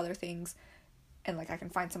on to other things, and like I can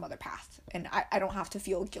find some other path, and I don't have to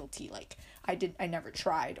feel guilty like I never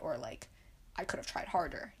tried, or like I could have tried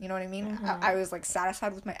harder, you know what I mean? I was like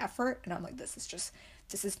satisfied with my effort, and I'm like, this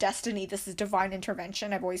is destiny, this is divine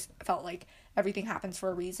intervention. I've always felt like everything happens for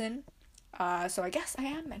a reason. So I guess I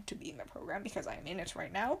am meant to be in the program because I'm in it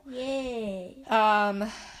right now. Yay.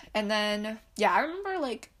 And then, yeah, I remember,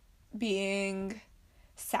 like, being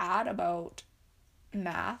sad about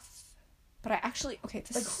math, but I actually, okay,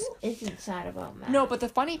 this is... who isn't sad about math? No, but the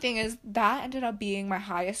funny thing is, that ended up being my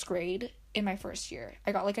highest grade in my first year.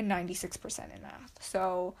 I got, like, a 96% in math,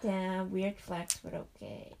 so... Damn, weird flex, but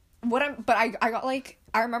okay. I got, like,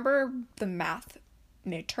 I remember the math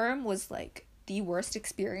midterm was, like, the worst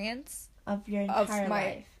experience of your entire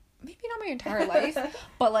life. Maybe not my entire life,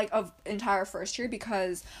 but like of entire first year,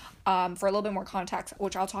 because for a little bit more context,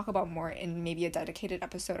 which I'll talk about more in maybe a dedicated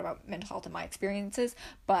episode about mental health and my experiences,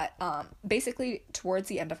 but basically towards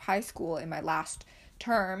the end of high school in my last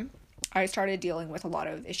term, I started dealing with a lot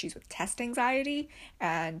of issues with test anxiety,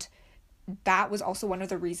 and that was also one of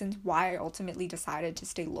the reasons why I ultimately decided to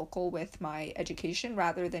stay local with my education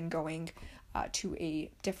rather than going to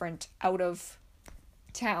a different out of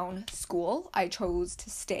town school. I chose to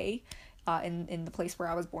stay in the place where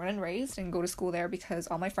I was born and raised and go to school there because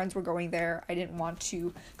all my friends were going there. I didn't want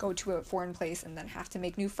to go to a foreign place and then have to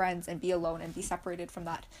make new friends and be alone and be separated from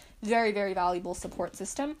that very, very valuable support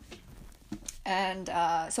system. And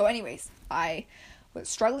so anyways, I was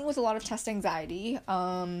struggling with a lot of test anxiety.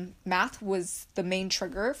 Math was the main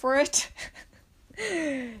trigger for it.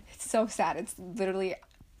 It's so sad. It's literally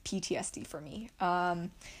PTSD for me.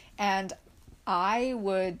 And I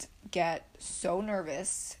would get so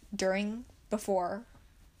nervous before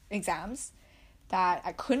exams that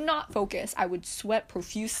I could not focus. I would sweat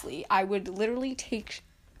profusely. I would literally take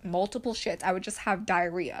multiple shits. I would just have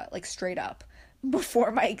diarrhea, like straight up,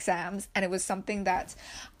 before my exams. And it was something that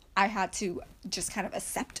I had to just kind of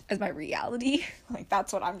accept as my reality. Like,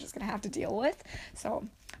 that's what I'm just gonna have to deal with. So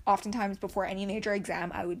oftentimes before any major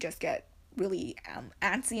exam, I would just get really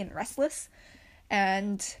antsy and restless.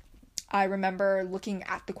 And I remember looking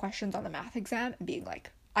at the questions on the math exam and being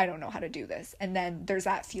like, I don't know how to do this. And then there's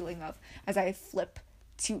that feeling of, as I flip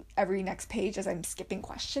to every next page as I'm skipping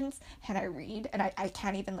questions and I read, and I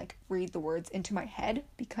can't even like read the words into my head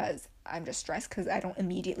because I'm just stressed because I don't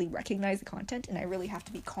immediately recognize the content, and I really have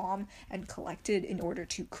to be calm and collected in order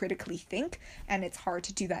to critically think. And it's hard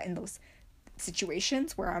to do that in those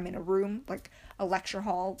situations where I'm in a room, like a lecture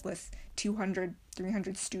hall with 200,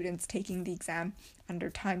 300 students taking the exam under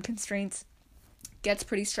time constraints. Gets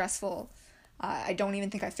pretty stressful. I don't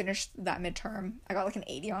even think I finished that midterm. I got like an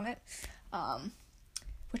 80 on it.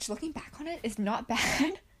 Which, looking back on it, is not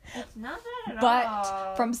bad. It's not bad at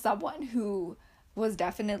all. But from someone who was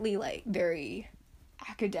definitely like very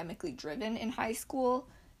academically driven in high school,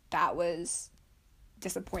 that was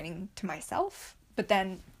disappointing to myself. But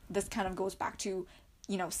then this kind of goes back to,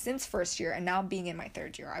 you know, since first year and now being in my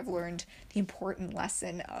third year, I've learned the important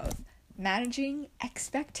lesson of managing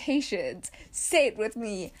expectations. Say it with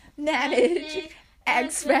me. Manage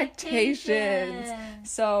expectations.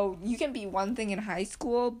 So you can be one thing in high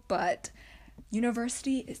school, but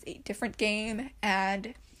university is a different game,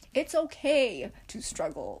 and it's okay to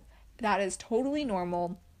struggle. That is totally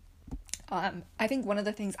normal. I think one of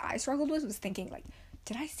the things I struggled with was thinking, like,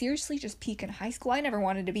 did I seriously just peak in high school? I never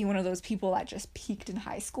wanted to be one of those people that just peaked in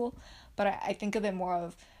high school, but I think of it more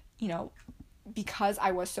of, you know, because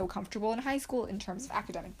I was so comfortable in high school in terms of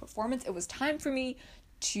academic performance, it was time for me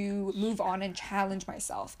to move on and challenge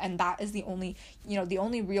myself. And that is the only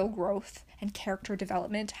real growth and character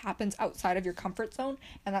development happens outside of your comfort zone.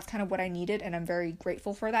 And that's kind of what I needed. And I'm very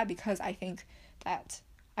grateful for that, because I think that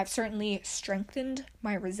I've certainly strengthened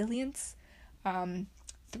my resilience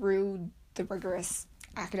through the rigorous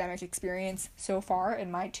academic experience so far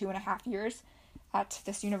in my 2.5 years at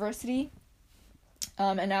this university.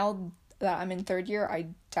 And now that I'm in third year, I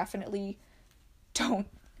definitely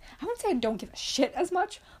I wouldn't say I don't give a shit as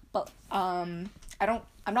much, but I'm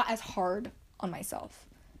not as hard on myself.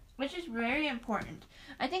 Which is very important.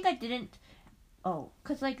 I think I didn't,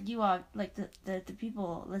 because like you are, like the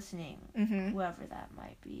people listening, Mm-hmm. whoever that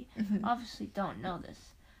might be, Mm-hmm. obviously don't know this.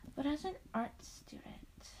 But as an art student,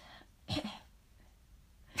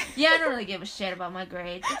 yeah, I don't really give a shit about my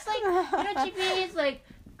grades. It's like, GPA is like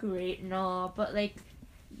great and all, but like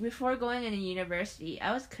before going into university,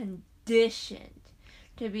 I was conditioned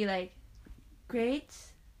to be like,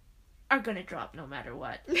 grades are gonna drop no matter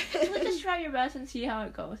what. So just try your best and see how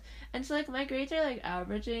it goes. And so like my grades are like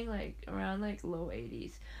averaging like around like low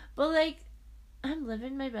 80s, but like I'm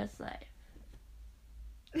living my best life.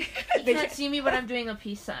 You can't see me, but I'm doing a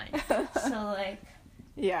peace sign. So like,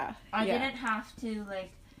 yeah, I didn't have to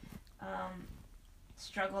like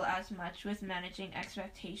struggle as much with managing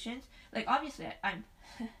expectations. Like obviously I'm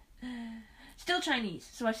still Chinese,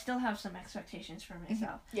 so I still have some expectations for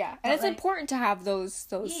myself. Yeah, and but it's like, important to have those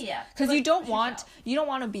yeah, because like, you don't want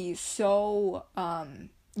to be so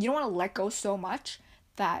you don't want to let go so much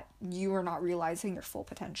that you are not realizing your full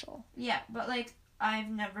potential. Yeah, but like I've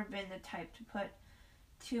never been the type to put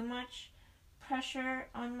too much pressure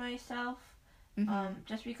on myself. Mm-hmm.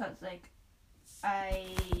 Just because like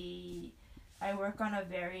I work on a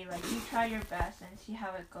very like you try your best and see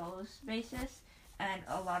how it goes basis, and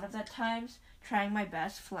a lot of the times trying my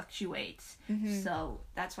best fluctuates. Mm-hmm. So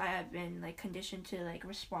that's why I've been like conditioned to like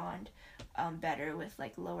respond better with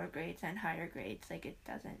like lower grades and higher grades. Like it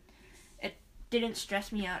didn't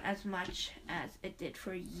stress me out as much as it did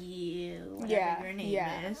for you, whatever your name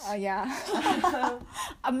is.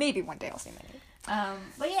 Maybe one day I'll say my name.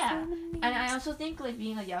 But yeah, and I also think like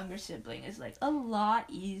being a younger sibling is like a lot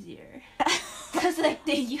easier because like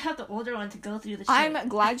you have the older one to go through the shit. I'm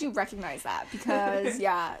glad you recognize that, because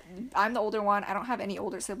yeah, I'm the older one. I don't have any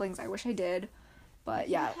older siblings. I wish I did, but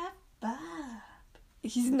yeah. You have Bob.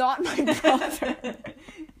 He's not my brother.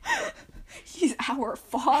 He's our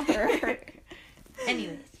father.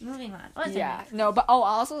 Anyways, moving on. No, but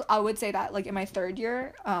I would say that like in my third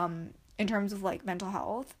year, in terms of like mental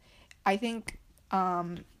health, I think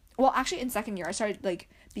well, actually in second year I started, like,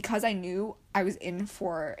 because I knew I was in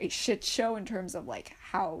for a shit show in terms of, like,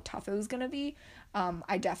 how tough it was gonna be.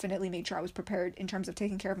 I definitely made sure I was prepared in terms of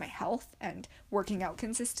taking care of my health and working out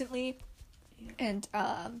consistently, and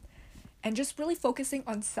just really focusing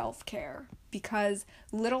on self-care, because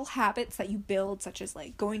little habits that you build, such as,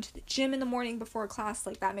 like, going to the gym in the morning before class,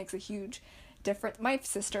 like, that makes a huge difference. My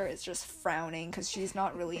sister is just frowning because she's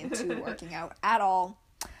not really into working out at all.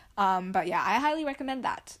 But yeah, I highly recommend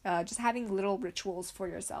that. Just having little rituals for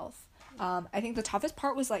yourself. I think the toughest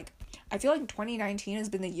part was, like, I feel like 2019 has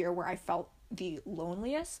been the year where I felt the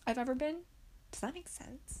loneliest I've ever been. Does that make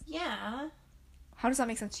sense? Yeah. How does that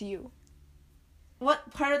make sense to you?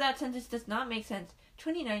 What part of that sentence does not make sense?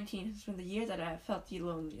 2019 has been the year that I have felt the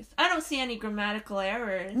loneliest. I don't see any grammatical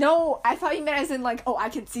errors. No, I thought you meant as in, like, oh, I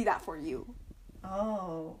can see that for you.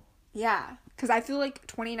 Oh. Yeah, because I feel like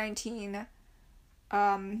 2019,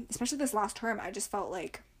 especially this last term, I just felt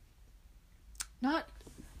like not...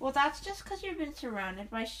 Well, that's just because you've been surrounded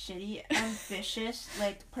by shitty, ambitious,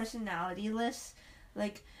 like, personality-less,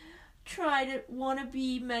 like,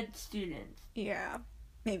 wannabe med students. Yeah,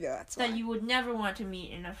 maybe that's why. That you would never want to meet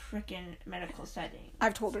in a frickin' medical setting.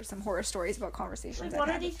 I've told her some horror stories about conversations Like, I've what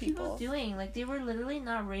are had these with people doing? Like, they were literally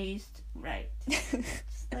not raised right.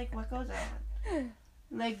 Just, like, what goes on?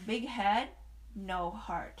 Like, big head, no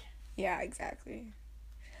heart. Yeah, exactly.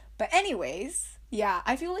 But anyways, yeah,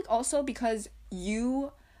 I feel like also because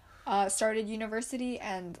you started university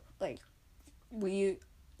and, like, you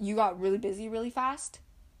got really busy really fast,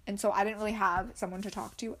 and so I didn't really have someone to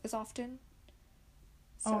talk to as often.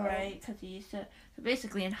 So. Oh, right, because you used to... So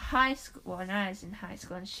basically in high school... Well, when I was in high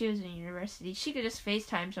school and she was in university, she could just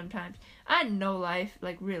FaceTime sometimes. I had no life,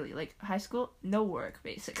 like, really. Like, high school, no work,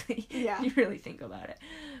 basically. Yeah. You really think about it.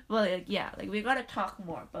 Well, like, yeah, like, we gotta talk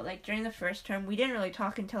more. But, like, during the first term, we didn't really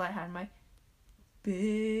talk until I had my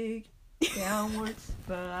big downward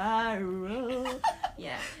spiral.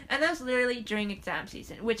 Yeah. And that was literally during exam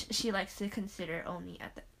season, which she likes to consider only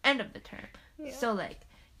at the end of the term. Yeah. So, like...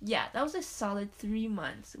 Yeah, that was a solid 3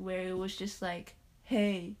 months where it was just like,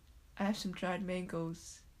 hey, I have some dried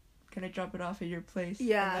mangoes. Can I drop it off at your place?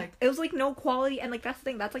 Yeah. And, like, it was, like, no quality. And, like, that's the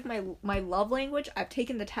thing. That's, like, my love language. I've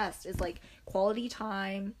taken the test. Is, like, quality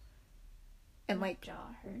time and, like,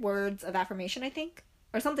 words of affirmation, I think.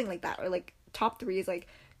 Or something like that. Or, like, top 3 is, like,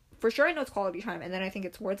 for sure I know it's quality time. And then I think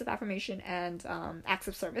it's words of affirmation and acts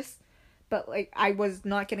of service. But, like, I was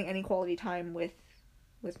not getting any quality time with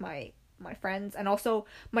my friends, and also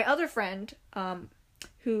my other friend,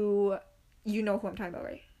 who, you know who I'm talking about,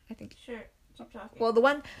 right? I think. Sure, keep talking. Well, the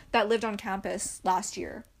one that lived on campus last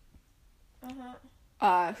year.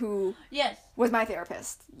 Who. Yes. Was my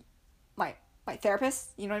therapist. My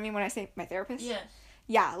therapist, you know what I mean when I say my therapist? Yes.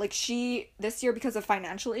 Yeah, like, this year, because of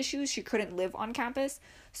financial issues, she couldn't live on campus,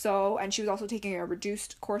 so, and she was also taking a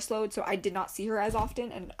reduced course load, so I did not see her as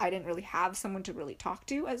often, and I didn't really have someone to really talk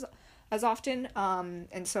to as often,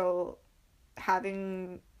 and so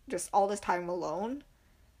having just all this time alone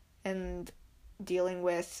and dealing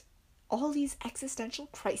with all these existential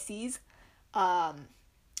crises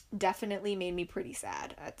definitely made me pretty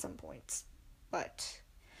sad at some points. But,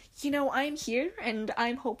 you know, I'm here and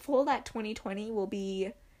I'm hopeful that 2020 will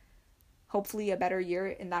be hopefully a better year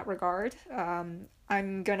in that regard.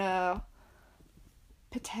 I'm gonna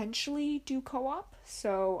potentially do co-op,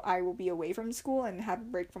 so I will be away from school and have a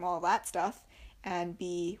break from all of that stuff and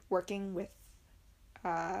be working with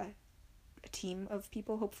a team of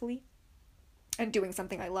people, hopefully, and doing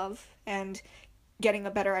something I love and getting a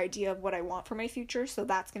better idea of what I want for my future, so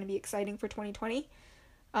that's going to be exciting for 2020.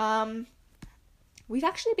 We've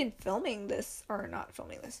actually been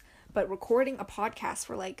but recording a podcast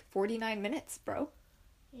for like 49 minutes, bro.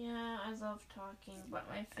 Yeah, I love talking, but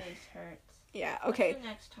my face hurts. Yeah, okay. What's the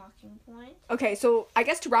next talking point? Okay, so I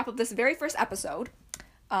guess to wrap up this very first episode,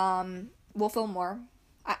 we'll film more.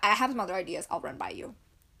 I have some other ideas I'll run by you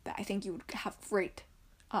that I think you would have great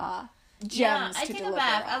gems to deliver.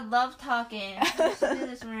 I love talking. Let's do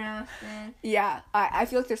this more often. Yeah, I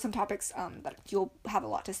feel like there's some topics that you'll have a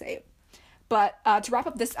lot to say. But to wrap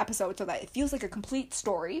up this episode so that it feels like a complete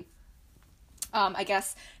story, I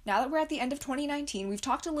guess now that we're at the end of 2019, we've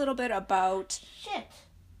talked a little bit about... Shit.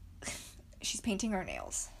 She's painting her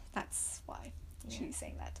nails. That's why she's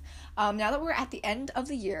saying that. Now that we're at the end of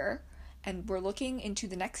the year and we're looking into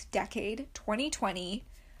the next decade, 2020,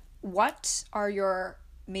 what are your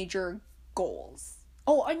major goals?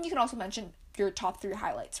 Oh, and you can also mention your top 3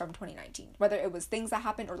 highlights from 2019, whether it was things that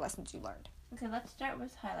happened or lessons you learned. Okay, let's start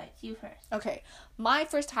with highlights. You first. Okay. My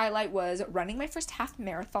first highlight was running my first half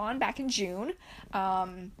marathon back in June.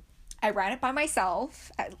 I ran it by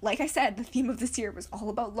myself. Like I said, the theme of this year was all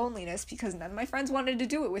about loneliness because none of my friends wanted to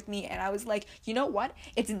do it with me. And I was like, you know what?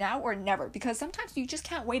 It's now or never, because sometimes you just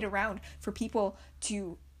can't wait around for people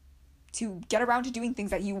to get around to doing things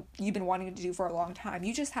that you've been wanting to do for a long time.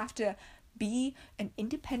 You just have to be an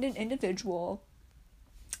independent individual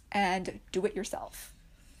and do it yourself.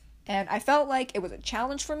 And I felt like it was a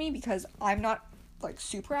challenge for me because I'm not like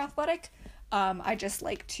super athletic. I just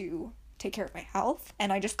like to take care of my health,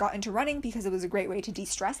 and I just got into running because it was a great way to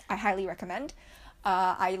de-stress. I highly recommend.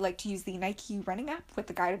 I like to use the Nike running app with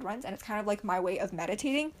the guided runs, and it's kind of like my way of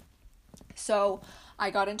meditating. So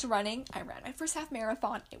I got into running. I ran my first half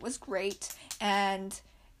marathon. It was great, and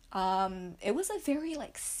it was a very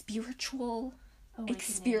like spiritual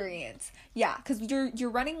experience. Yeah, because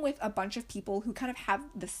you're running with a bunch of people who kind of have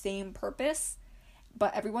the same purpose,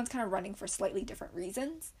 but everyone's kind of running for slightly different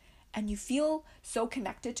reasons. And you feel so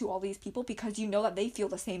connected to all these people because you know that they feel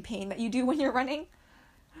the same pain that you do when you're running.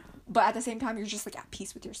 But at the same time, you're just like at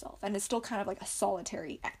peace with yourself. And it's still kind of like a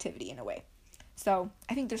solitary activity in a way. So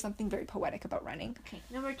I think there's something very poetic about running. Okay,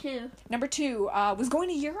 number two was going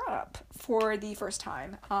to Europe for the first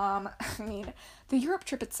time. I mean, the Europe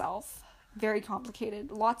trip itself, very complicated.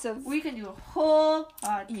 Lots of... We can do a whole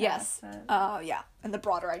podcast. Yes. Yeah. And the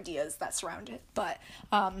broader ideas that surround it. But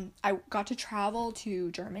I got to travel to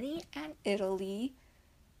Germany and Italy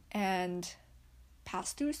and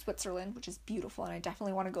pass through Switzerland, which is beautiful. And I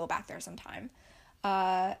definitely want to go back there sometime.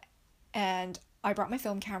 And I brought my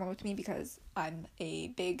film camera with me because I'm a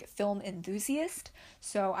big film enthusiast.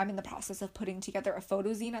 So I'm in the process of putting together a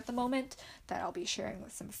photo zine at the moment that I'll be sharing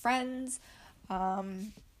with some friends.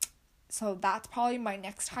 So that's probably my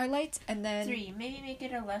next highlight. And then 3, maybe make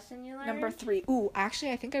it a lesson you learned. Number 3. Ooh,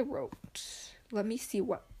 actually I think I wrote, let me see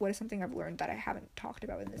what is something I've learned that I haven't talked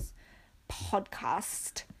about in this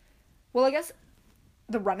podcast. Well, I guess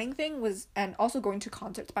the running thing was, and also going to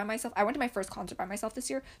concerts by myself. I went to my first concert by myself this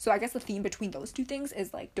year. So I guess the theme between those two things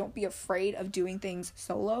is like, don't be afraid of doing things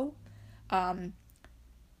solo.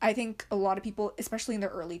 I think a lot of people, especially in their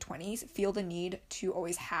early 20s, feel the need to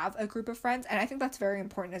always have a group of friends, and I think that's very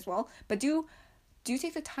important as well. But do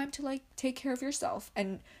take the time to like take care of yourself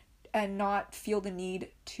and not feel the need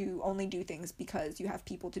to only do things because you have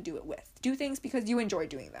people to do it with. Do things because you enjoy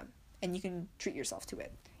doing them and you can treat yourself to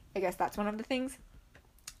it. I guess that's one of the things.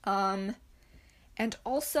 And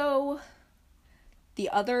also the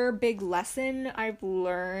other big lesson I've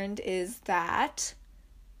learned is that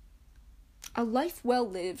a life well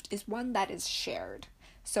lived is one that is shared.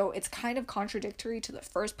 So it's kind of contradictory to the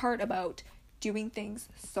first part about doing things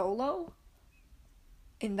solo,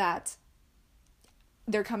 in that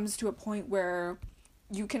there comes to a point where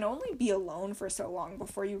you can only be alone for so long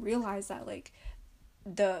before you realize that like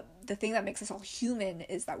the thing that makes us all human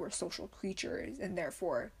is that we're social creatures, and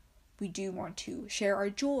therefore we do want to share our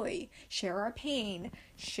joy, share our pain,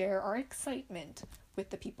 share our excitement with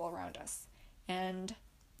the people around us. And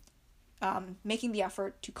making the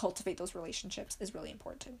effort to cultivate those relationships is really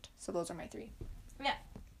important. So those are my 3. Yeah.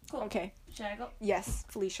 Cool. Okay. Should I go? Yes,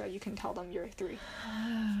 Felicia, you can tell them your 3.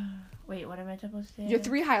 Wait, what am I supposed to say? Your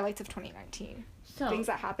 3 highlights of 2019. So, things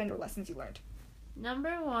that happened or lessons you learned.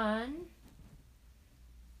 Number 1.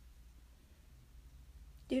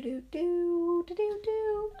 There's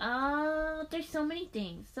so many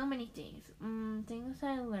things. Things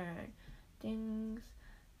I learned.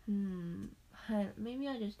 Maybe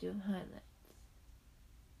I'll just do highlights.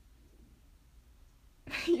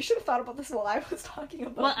 You should have thought about this while I was talking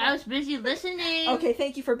about Well, I was busy listening. Okay,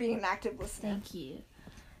 thank you for being an active listener. Thank you.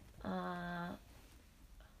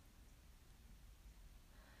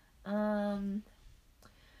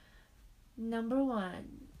 Number 1.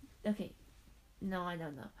 Okay. No, I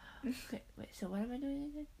don't know. Okay, wait, so what am I doing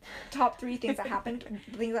again? Top 3 things that happened,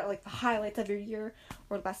 things that are like the highlights of your year,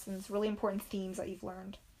 or lessons, really important themes that you've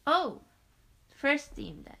learned. Oh, first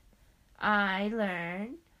theme then. I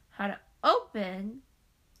learned how to open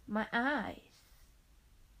my eyes.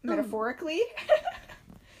 Metaphorically?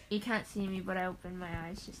 You can't see me, but I opened my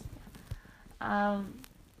eyes just now.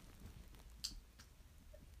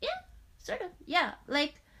 Yeah, sort of. Yeah,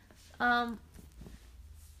 like,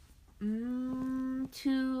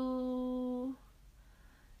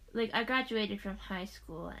 I graduated from high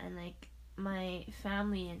school, and like my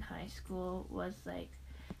family in high school was like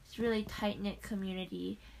this really tight-knit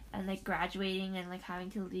community, and like graduating and like having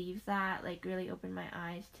to leave that like really opened my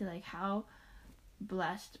eyes to like how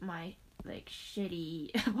blessed my like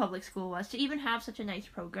shitty public school was to even have such a nice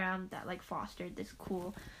program that like fostered this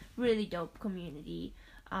cool, really dope community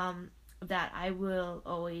that I will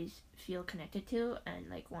always feel connected to and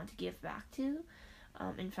like want to give back to.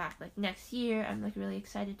 In fact, like next year, I'm like really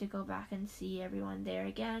excited to go back and see everyone there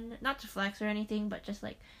again. Not to flex or anything, but just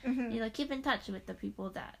like Mm-hmm. you know, keep in touch with the people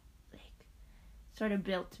that like sort of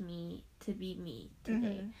built me to be me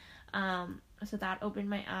today. Mm-hmm. So that opened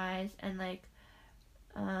my eyes, and like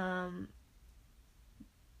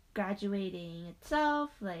graduating itself,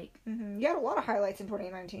 like Mm-hmm. You had a lot of highlights in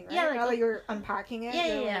 2019, right? Yeah, like, now that you're unpacking it,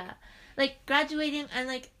 you're yeah. Like graduating and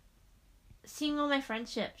like seeing all my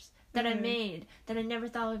friendships that I Mhm. made that I never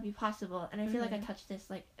thought would be possible, and I feel like I Mhm. touched this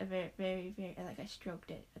like a very, very, very like I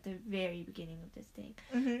stroked it at the very beginning of this thing.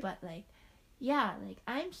 Mm-hmm. But like, yeah, like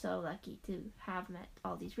I'm so lucky to have met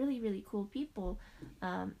all these really, really cool people,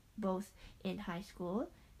 both in high school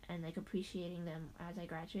and like appreciating them as I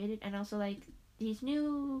graduated, and also like these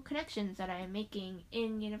new connections that I am making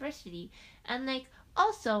in university, and like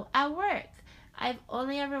also at work. I've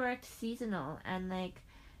only ever worked seasonal, and like,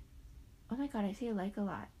 oh my god, I say like a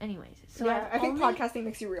lot. Anyways, so yeah, I think only- podcasting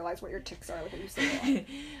makes you realize what your tics are, like what you say a lot.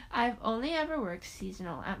 I've only ever worked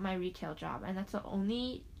seasonal at my retail job, and that's the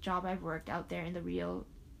only job I've worked out there in the real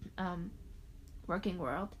working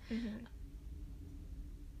world. Mm-hmm.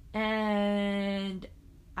 And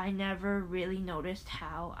I never really noticed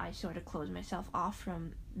how I sort of closed myself off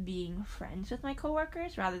from being friends with my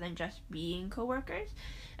coworkers rather than just being coworkers.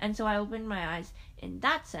 And so I opened my eyes in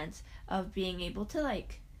that sense of being able to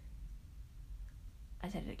like, I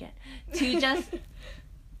said it again, to just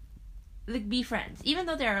like be friends, even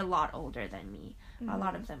though they're a lot older than me. A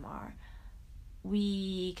lot of them are.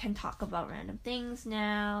 We can talk about random things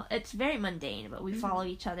now. It's very mundane, but we follow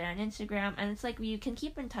each other on Instagram, and it's like you can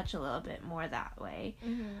keep in touch a little bit more that way.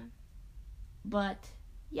 Mm-hmm. But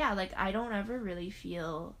yeah, like I don't ever really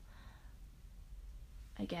feel,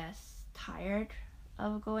 I guess, tired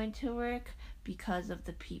of going to work because of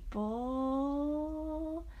the people.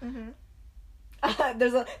 Mm-hmm.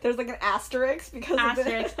 There's like an asterisk because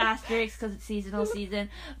asterisk because it's seasonal season.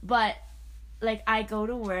 But like I go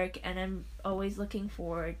to work and I'm always looking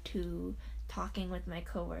forward to talking with my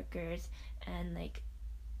coworkers, and like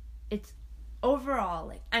it's overall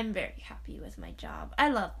like I'm very happy with my job. I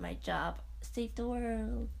love my job. Save the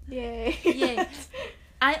world. Yay. Yay.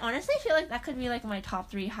 I honestly feel like that could be like my top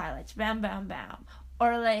 3 highlights. Bam, bam, bam.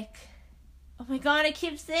 Or like, oh my god, I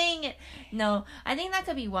keep saying it. No, I think that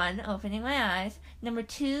could be 1, opening my eyes. Number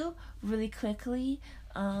 2, really quickly,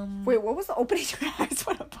 Wait, what was the opening your eyes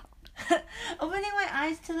one about? opening my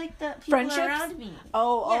eyes to like the people Friendships? around me.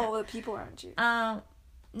 Oh, the people around you.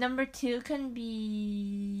 Number 2 can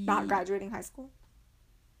be Not graduating high school?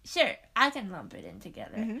 Sure, I can lump it in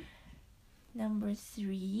together. Mm-hmm. Number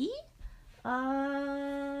 3,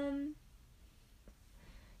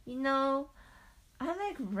 you know, I'm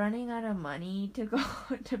like running out of money to go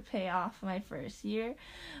to pay off my first year,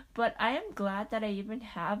 but I am glad that I even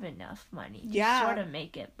have enough money to sort of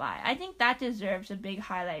make it by. I think that deserves a big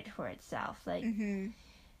highlight for itself. Like,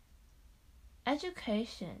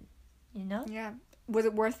 education, you know? Yeah. Was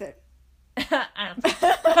it worth it? I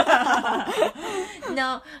don't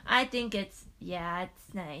No, I think it's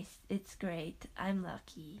nice. It's great. I'm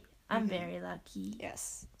lucky. I'm very lucky.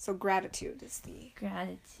 Yes. So gratitude is the...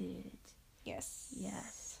 Gratitude. Yes.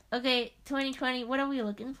 Yes. Okay, 2020, what are we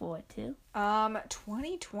looking forward to?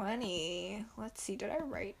 2020. Let's see, did I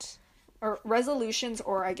write? Or resolutions,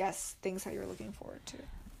 or I guess things that you're looking forward to.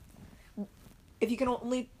 If you can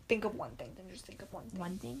only think of one thing, then just think of one thing.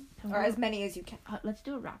 One thing? Or as many as you can. Let's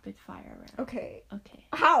do a rapid fire round. Okay. Okay.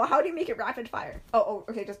 How do you make it rapid fire? Oh,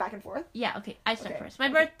 okay, just back and forth? Yeah, okay, I start Okay, first. My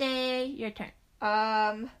okay. birthday, your turn.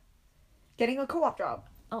 Getting a co-op job.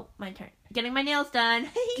 Oh, my turn. Getting my nails done.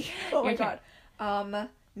 Oh my Your turn. god.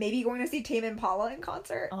 Maybe going to see Tame Impala in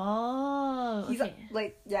concert. Oh, He's okay.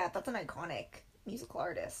 that's an iconic musical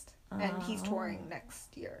artist. And he's touring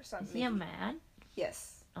next year. So Is he a man?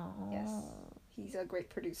 Yes. Oh. Yes. He's a great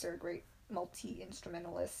producer, great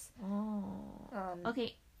multi-instrumentalist. Oh.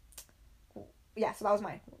 Okay. Yeah, so that was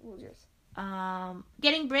mine. What was yours?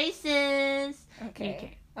 Getting braces.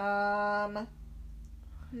 Okay.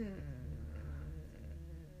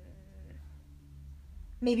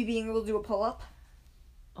 Maybe being able to do a pull-up.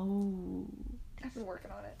 Oh. I've been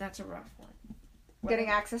working on it. That's a rough one. Getting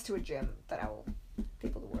access to a gym that I will be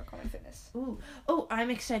able to work on my fitness. Ooh. Oh,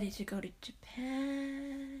 I'm excited to go to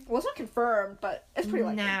Japan. Well, it's not confirmed, but it's pretty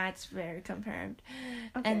likely. Nah, it's very confirmed.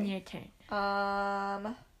 Okay. And your turn.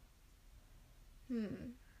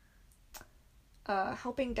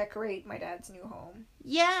 Helping decorate my dad's new home.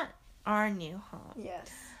 Yeah, our new home.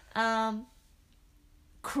 Yes.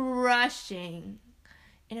 Crushing,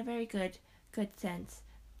 in a very good sense,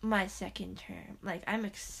 my second term. Like, I'm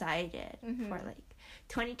excited for, like,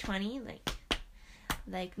 2020. Like,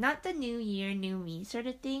 Like, not the new year, new me sort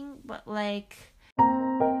of thing, but like...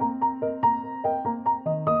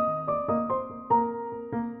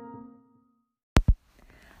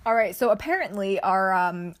 All right, so apparently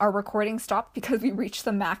our recording stopped because we reached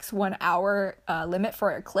the max 1 hour limit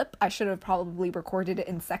for a clip. I should have probably recorded it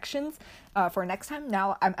in sections for next time.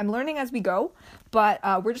 Now I'm learning as we go, but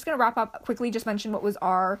we're just gonna wrap up quickly. Just mention what was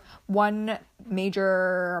our one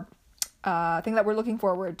major thing that we're looking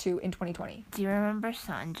forward to in 2020. Do you remember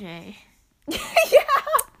Sanjay? Yeah.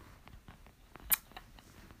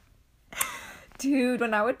 Dude,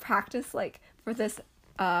 when I would practice like for this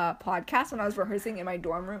podcast, when I was rehearsing in my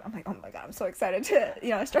dorm room, I'm like, oh my god, I'm so excited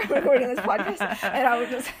to start recording this podcast, and I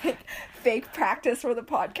would just like fake practice for the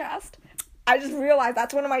podcast. I just realized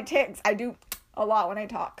that's one of my tics. I do a lot when I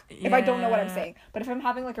talk if I don't know what I'm saying, but if I'm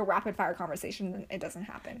having like a rapid fire conversation, then it doesn't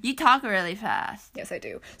happen. You talk really fast. Yes, I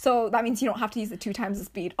do. So that means you don't have to use the 2 times the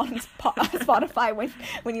speed on Spotify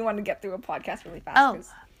when you want to get through a podcast really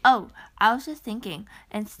fast. Oh, I was just thinking,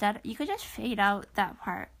 instead you could just fade out that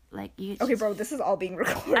part. Like, you okay, bro, this is all being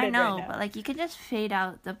recorded. I know, right now. but like you could just fade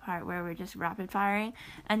out the part where we're just rapid firing,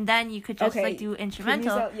 and then you could just like do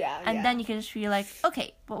instrumental, and then you could just be like,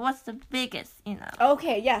 okay, but what's the biggest,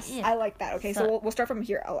 Okay, yes, yeah. I like that. Okay, so we'll start from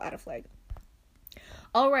here. I'll add a flag.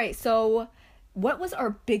 All right, so what was our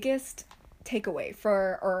biggest takeaway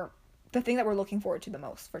or the thing that we're looking forward to the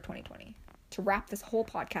most for 2020 to wrap this whole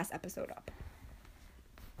podcast episode up?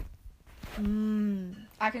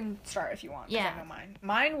 I can start if you want. Yeah. I know mine.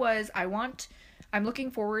 Mine was I'm looking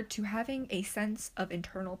forward to having a sense of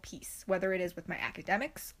internal peace, whether it is with my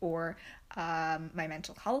academics or my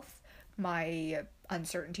mental health, my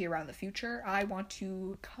uncertainty around the future. I want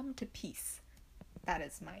to come to peace. That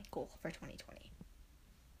is my goal for 2020.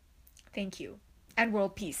 Thank you. And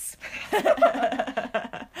world peace.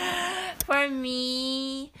 For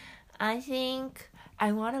me, I think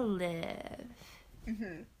I want to live.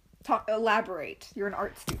 Mm-hmm. Elaborate. You're an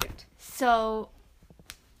art student. So,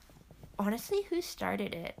 honestly, who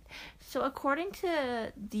started it? So, according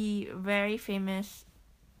to the very famous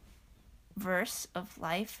verse of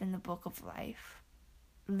life in the Book of Life,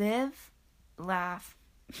 live, laugh,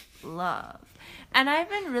 love. And I've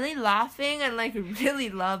been really laughing and, like,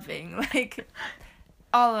 really loving, like,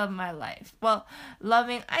 all of my life. Well,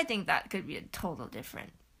 loving, I think that could be a total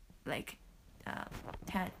different, like,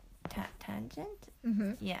 tangent?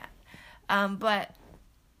 Mm-hmm. Yeah. But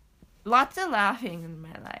lots of laughing in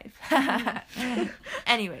my life.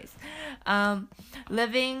 Anyways,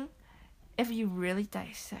 living, if you really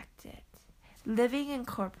dissect it, living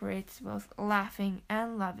incorporates both laughing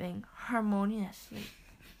and loving harmoniously.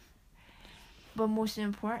 But most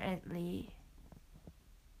importantly,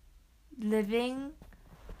 living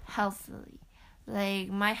healthily. Like,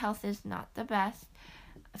 my health is not the best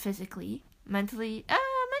physically, mentally,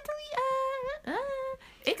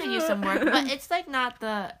 it could use some work, but it's like not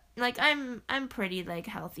the, like, I'm pretty like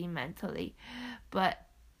healthy mentally, but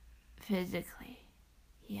physically,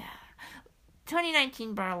 yeah.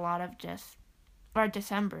 2019 brought a lot of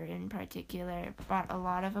December in particular, brought a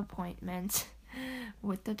lot of appointments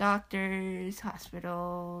with the doctors,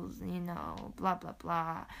 hospitals, blah, blah,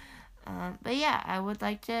 blah. But yeah, I would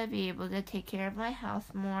like to be able to take care of my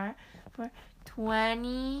health more for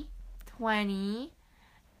 2020.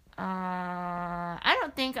 I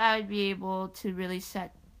don't think I would be able to really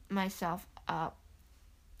set myself up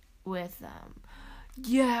with,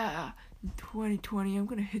 in 2020, I'm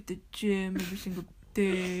gonna hit the gym every single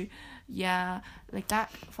day. Yeah, like,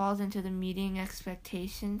 that falls into the meeting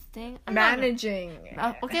expectations thing. Managing.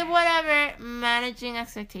 Okay, whatever. Managing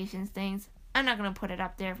expectations things. I'm not gonna put it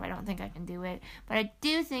up there if I don't think I can do it. But I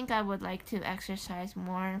do think I would like to exercise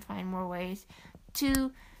more and find more ways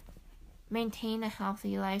to maintain a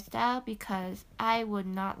healthy lifestyle, because I would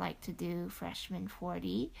not like to do freshman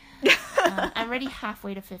 40. I'm already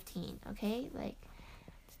halfway to 15, okay? Like,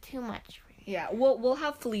 it's too much for me. Yeah, we'll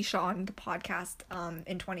have Felicia on the podcast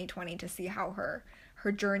in 2020 to see how her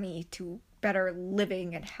journey to better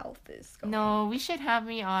living and health is going. No, we should have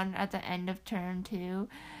me on at the end of term too,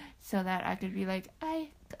 so that I could be like,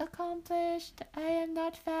 I accomplished, I am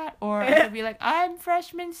not fat, or I could be like, I'm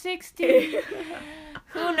freshman 60.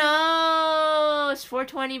 Who knows?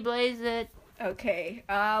 420 blaze it. Okay,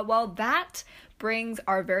 well, that brings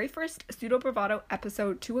our very first Pseudo Bravado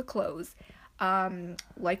episode to a close.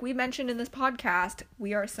 Like we mentioned in this podcast,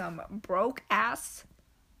 we are some broke ass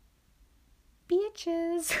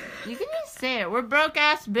bitches. You can just say it. We're broke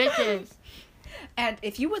ass bitches. And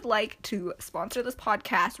if you would like to sponsor this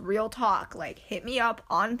podcast, real talk, like hit me up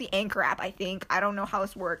on the Anchor app, I think. I don't know how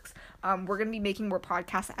this works. We're going to be making more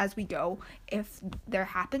podcasts as we go. If there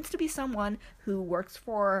happens to be someone who works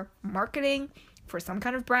for marketing for some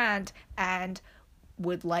kind of brand and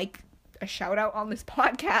would like a shout out on this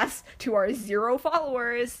podcast to our 0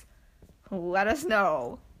 followers, let us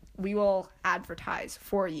know. We will advertise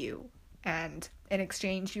for you, and in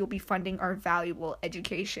exchange you'll be funding our valuable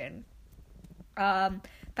education.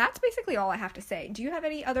 That's basically all I have to say. Do you have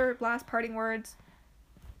any other last parting words?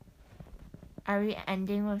 Are we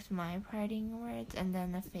ending with my parting words and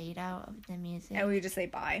then a fade out of the music? And we just say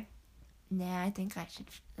bye. Nah, I think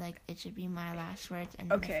it should be my last words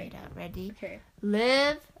and then a fade out. Ready? Okay.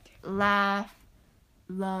 Live, laugh,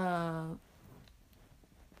 love.